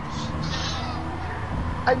Paul!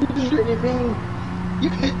 I didn't do anything. You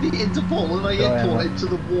hit me into Paul and I hit Paul into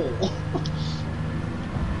the wall.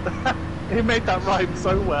 He made that rhyme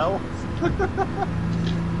so well.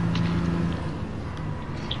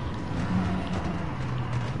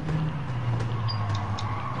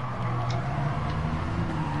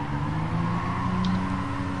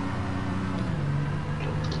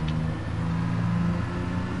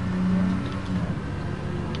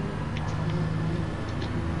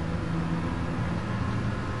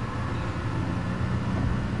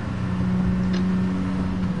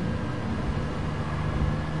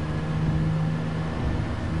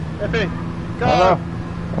 Hippy, go! Hello.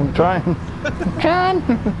 I'm trying. Can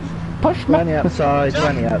push me. Running outside,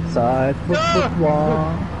 running outside. What's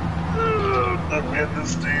wrong? I'm in the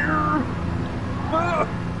steer.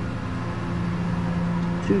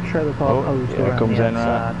 two trailer park Oh, posts here around comes the Enra.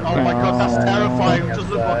 outside. Oh my god, that's terrifying. Just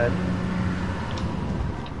look Outside. what...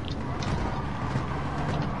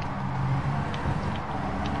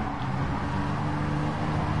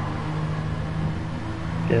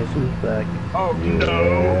 Guess who's back? Oh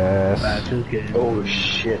Yes. Back again. Oh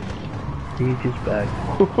shit. He's just back.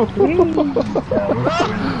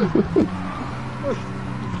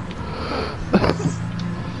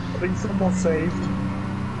 I think someone saved.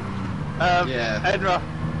 Yeah. Enra,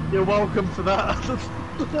 you're welcome for that.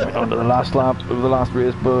 On to the last lap of the last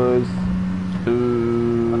race, boys.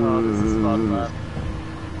 Oh, this is fun, man.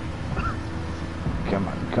 Come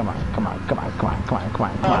on, come on, come on, come on, come on, come on, come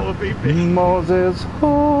on, come That on. would be big. Moses.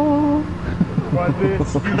 Oh. Right there,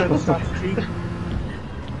 stupid strategy.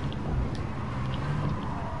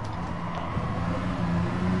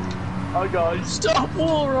 Hi guys. Stop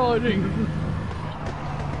wall riding!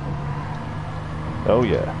 Oh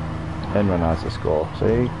yeah. Enron has the score.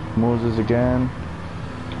 See? Moses again.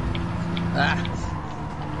 Ah,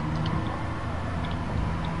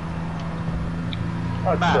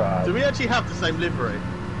 I Matt, tried. do we actually have the same livery?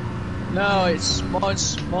 no, it's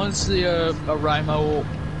mine's the Ramo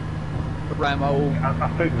I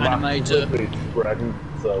think Animator. it's spreading,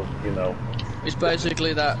 so, you know. It's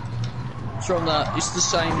basically that. It's from that. It's the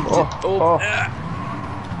same. Oh.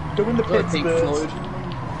 Doing the Like pits Pink first. Floyd.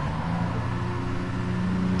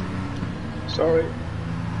 Sorry.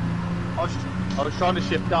 I was trying to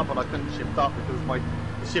shift up, but I couldn't shift up because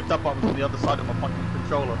the shift up button was on the other side of my fucking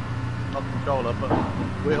controller. Not controller, but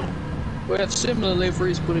wheel. We have similar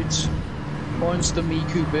liveries, but mine's the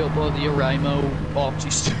Miku built by the Aramo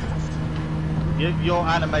artist. Your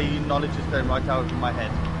anime knowledge is going right out of my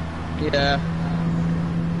head. Yeah.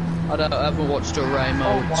 I haven't watched Aramo.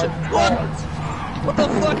 Oh my god! What the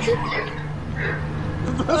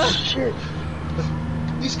fuck? Shit.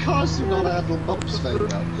 These cars do not handle bumps very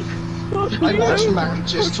well. I watched Matt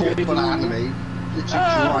just talk about anime, literally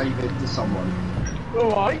drive into someone.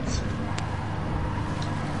 Alright.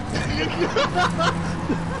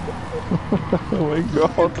 Oh my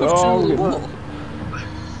god. Pushed into the Oh, wall.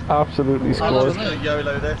 absolutely I'm scored. just gonna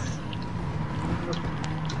YOLO this.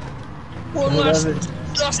 One last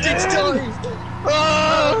its time.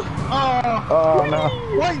 Ah! Oh no.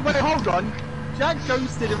 Wait, hold on. Jack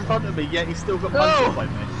ghosted in front of me, yet he's still got No. punches by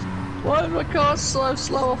me. Why did my car so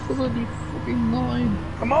slow off the bloody fucking line?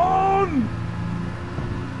 Come on!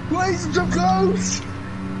 Blazing so close!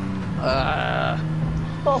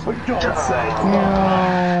 Oh, for God's sake!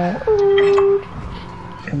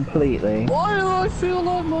 Completely. Why do I feel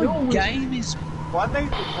like my game is Why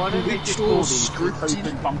don't they just call these scripted.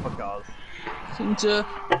 open bumper cars? seem to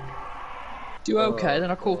do okay? Then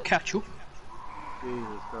I call catch up.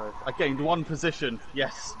 Jesus Christ. I gained one position,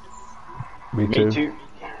 yes. Me Me too. too.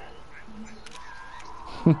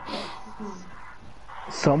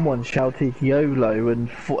 Someone shouted YOLO and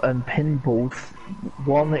pinballed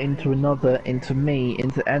one into another, into me,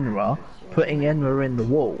 into Enra, putting Enra in the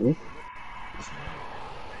wall.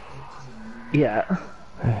 Yeah.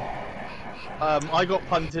 I got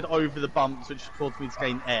punted over the bumps, which caused me to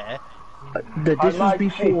gain air. This I was like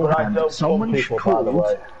people, I beforehand. don't Someone bump people, by the called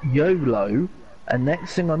way. YOLO, and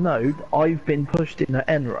next thing I know, I've been pushed into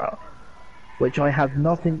Enra, which I have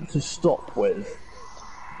nothing to stop with.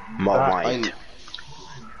 Marmite.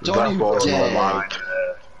 Don't you dare.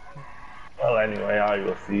 Well, anyway, I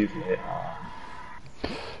was using it.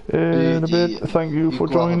 In a bit, thank you for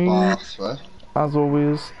go have a joining. bath, right? As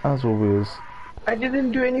always, as always. I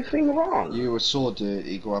didn't do anything wrong. You were so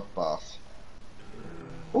dirty, go have a bath.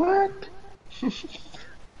 What?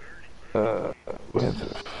 Where's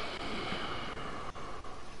it?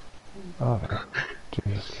 Oh,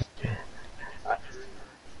 Jesus.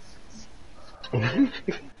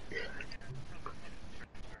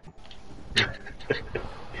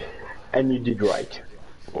 And you did right.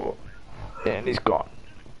 Oh, and he's gone.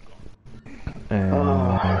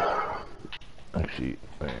 Actually,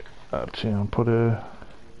 wait. Actually, I'll put a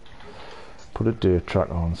dirt track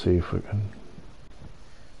on, see if we can.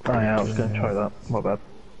 Oh yeah, I was going to try that. My bad.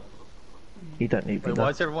 You don't need me. Wait, why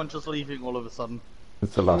is everyone just leaving all of a sudden?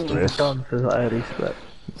 It's the last race. Done for the early split.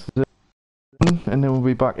 And then we'll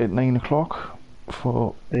be back at 9 o'clock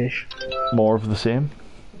for Ish. more of the same.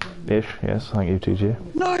 Ish, yes, thank you, TJ.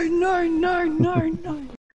 No.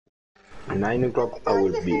 9 o'clock I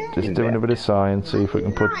will be Just in doing bed. a bit of science, see if we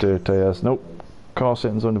can put dirt tyres. Nope. Car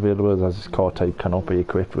settings unavailable as this car type cannot be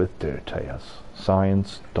equipped with dirt tyres.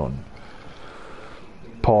 Science done.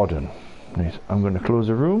 Pardon. Right, I'm going to close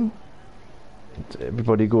the room.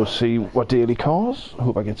 Everybody go see what daily cars. I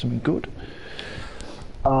hope I get something good.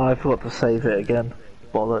 Oh, I forgot to save it again.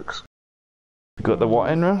 Bollocks. You got the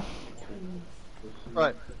what in there?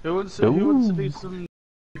 Right. Who wants to do some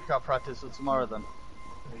car practice for tomorrow then?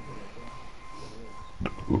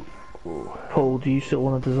 Paul, do you still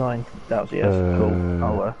want to design? That was yes.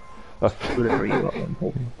 Cool. I'll deliver you up then,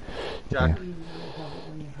 Paul. Jack.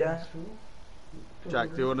 Yeah.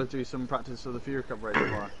 Jack, do you want to do some practice for the Fury Cup race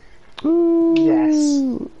tomorrow? Ooh, Yes.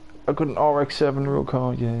 I got an RX-7 real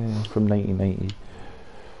car, yeah, from 1980.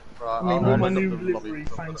 Right, I mean, I'll with my end new up the lobby. livery,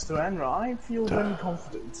 thanks to Enra, I feel very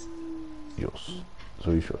confident. Yes,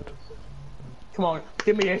 so you should. Come on,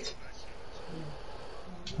 give me it.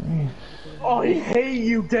 I hate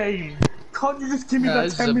you, Dave. Can't you just give me that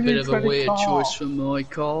This is 10 a million bit of a credit weird car? choice for my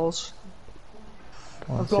cars.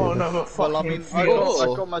 I've got another fucking Well, I mean, I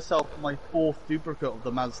got myself my 4th duplicate of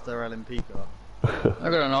the Mazda LMP car. I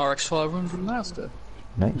got an RX-500 Mazda.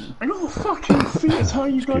 Nice. I got a fucking Fiat. How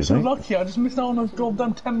you guys Excuse so me? lucky? I just missed out on a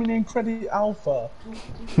goddamn 10 million credit Alpha.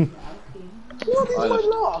 What is I my left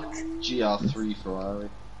luck? GR3 Ferrari.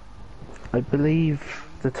 I believe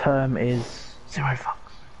the term is 0 fucks.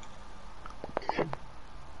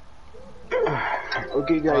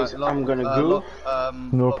 Okay, guys, Right, I'm gonna go.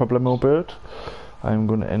 No problem, Albert. I'm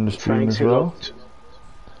going to end the stream Thanks as a well. lot.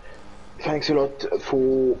 Thanks a lot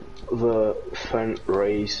for the fun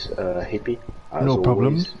race, Hippy. As No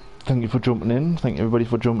problem. always. Thank you for jumping in. Thank you everybody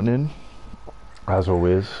for jumping in. As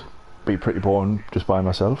always, be pretty boring just by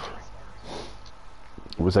myself.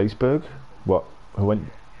 It was Iceberg. What? Who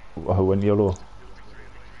went yellow?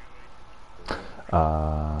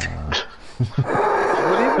 What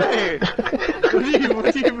do you mean?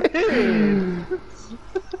 What do you mean?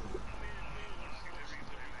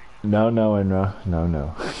 No, Enra.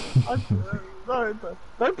 No.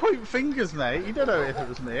 Don't point fingers, mate. You don't know if it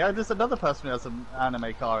was me. There's another person who has an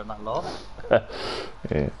anime car in that lot.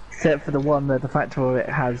 Yeah. Except for the one that the fact where it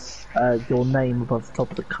has your name above the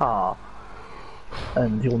top of the car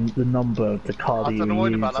and the number of the car that I you're don't know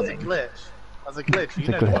what using. about. That's a glitch. That's a glitch. You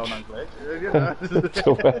know the well-known glitch. You know.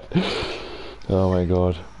 Oh my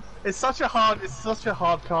god. It's such a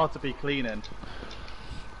hard car to be cleaning.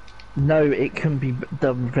 No, it can be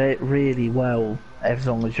done really well as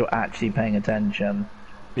long as you're actually paying attention.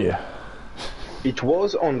 Yeah. It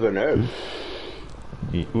was on the nerve.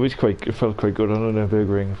 It felt quite good on a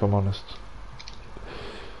Nürburgring, if I'm honest.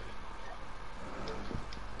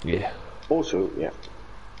 Yeah. Also, yeah.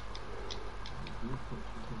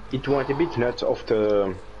 It went a bit nuts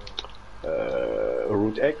after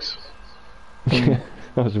Route X. That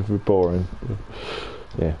was a bit boring.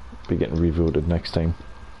 Yeah, be getting revoted next time.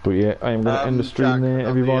 But yeah, I am going to end the stream Jack, there,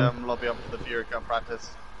 everyone. Lobby up for the Fury Cup practice.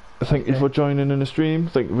 Thank you for joining in the stream.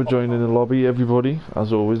 Thank you for joining the lobby, everybody.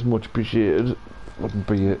 As always, much appreciated. Wouldn't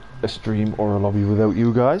be a stream or a lobby without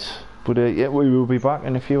you guys. But yeah, we will be back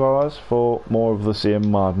in a few hours for more of the same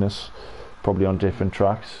madness. Probably on different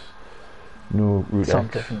tracks. No Route Some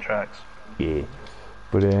X. different tracks. Yeah.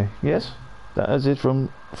 But yes, that is it for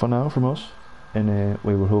now from us. And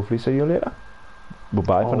we will hopefully see you later.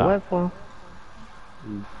 Bye-bye for now. Au revoir.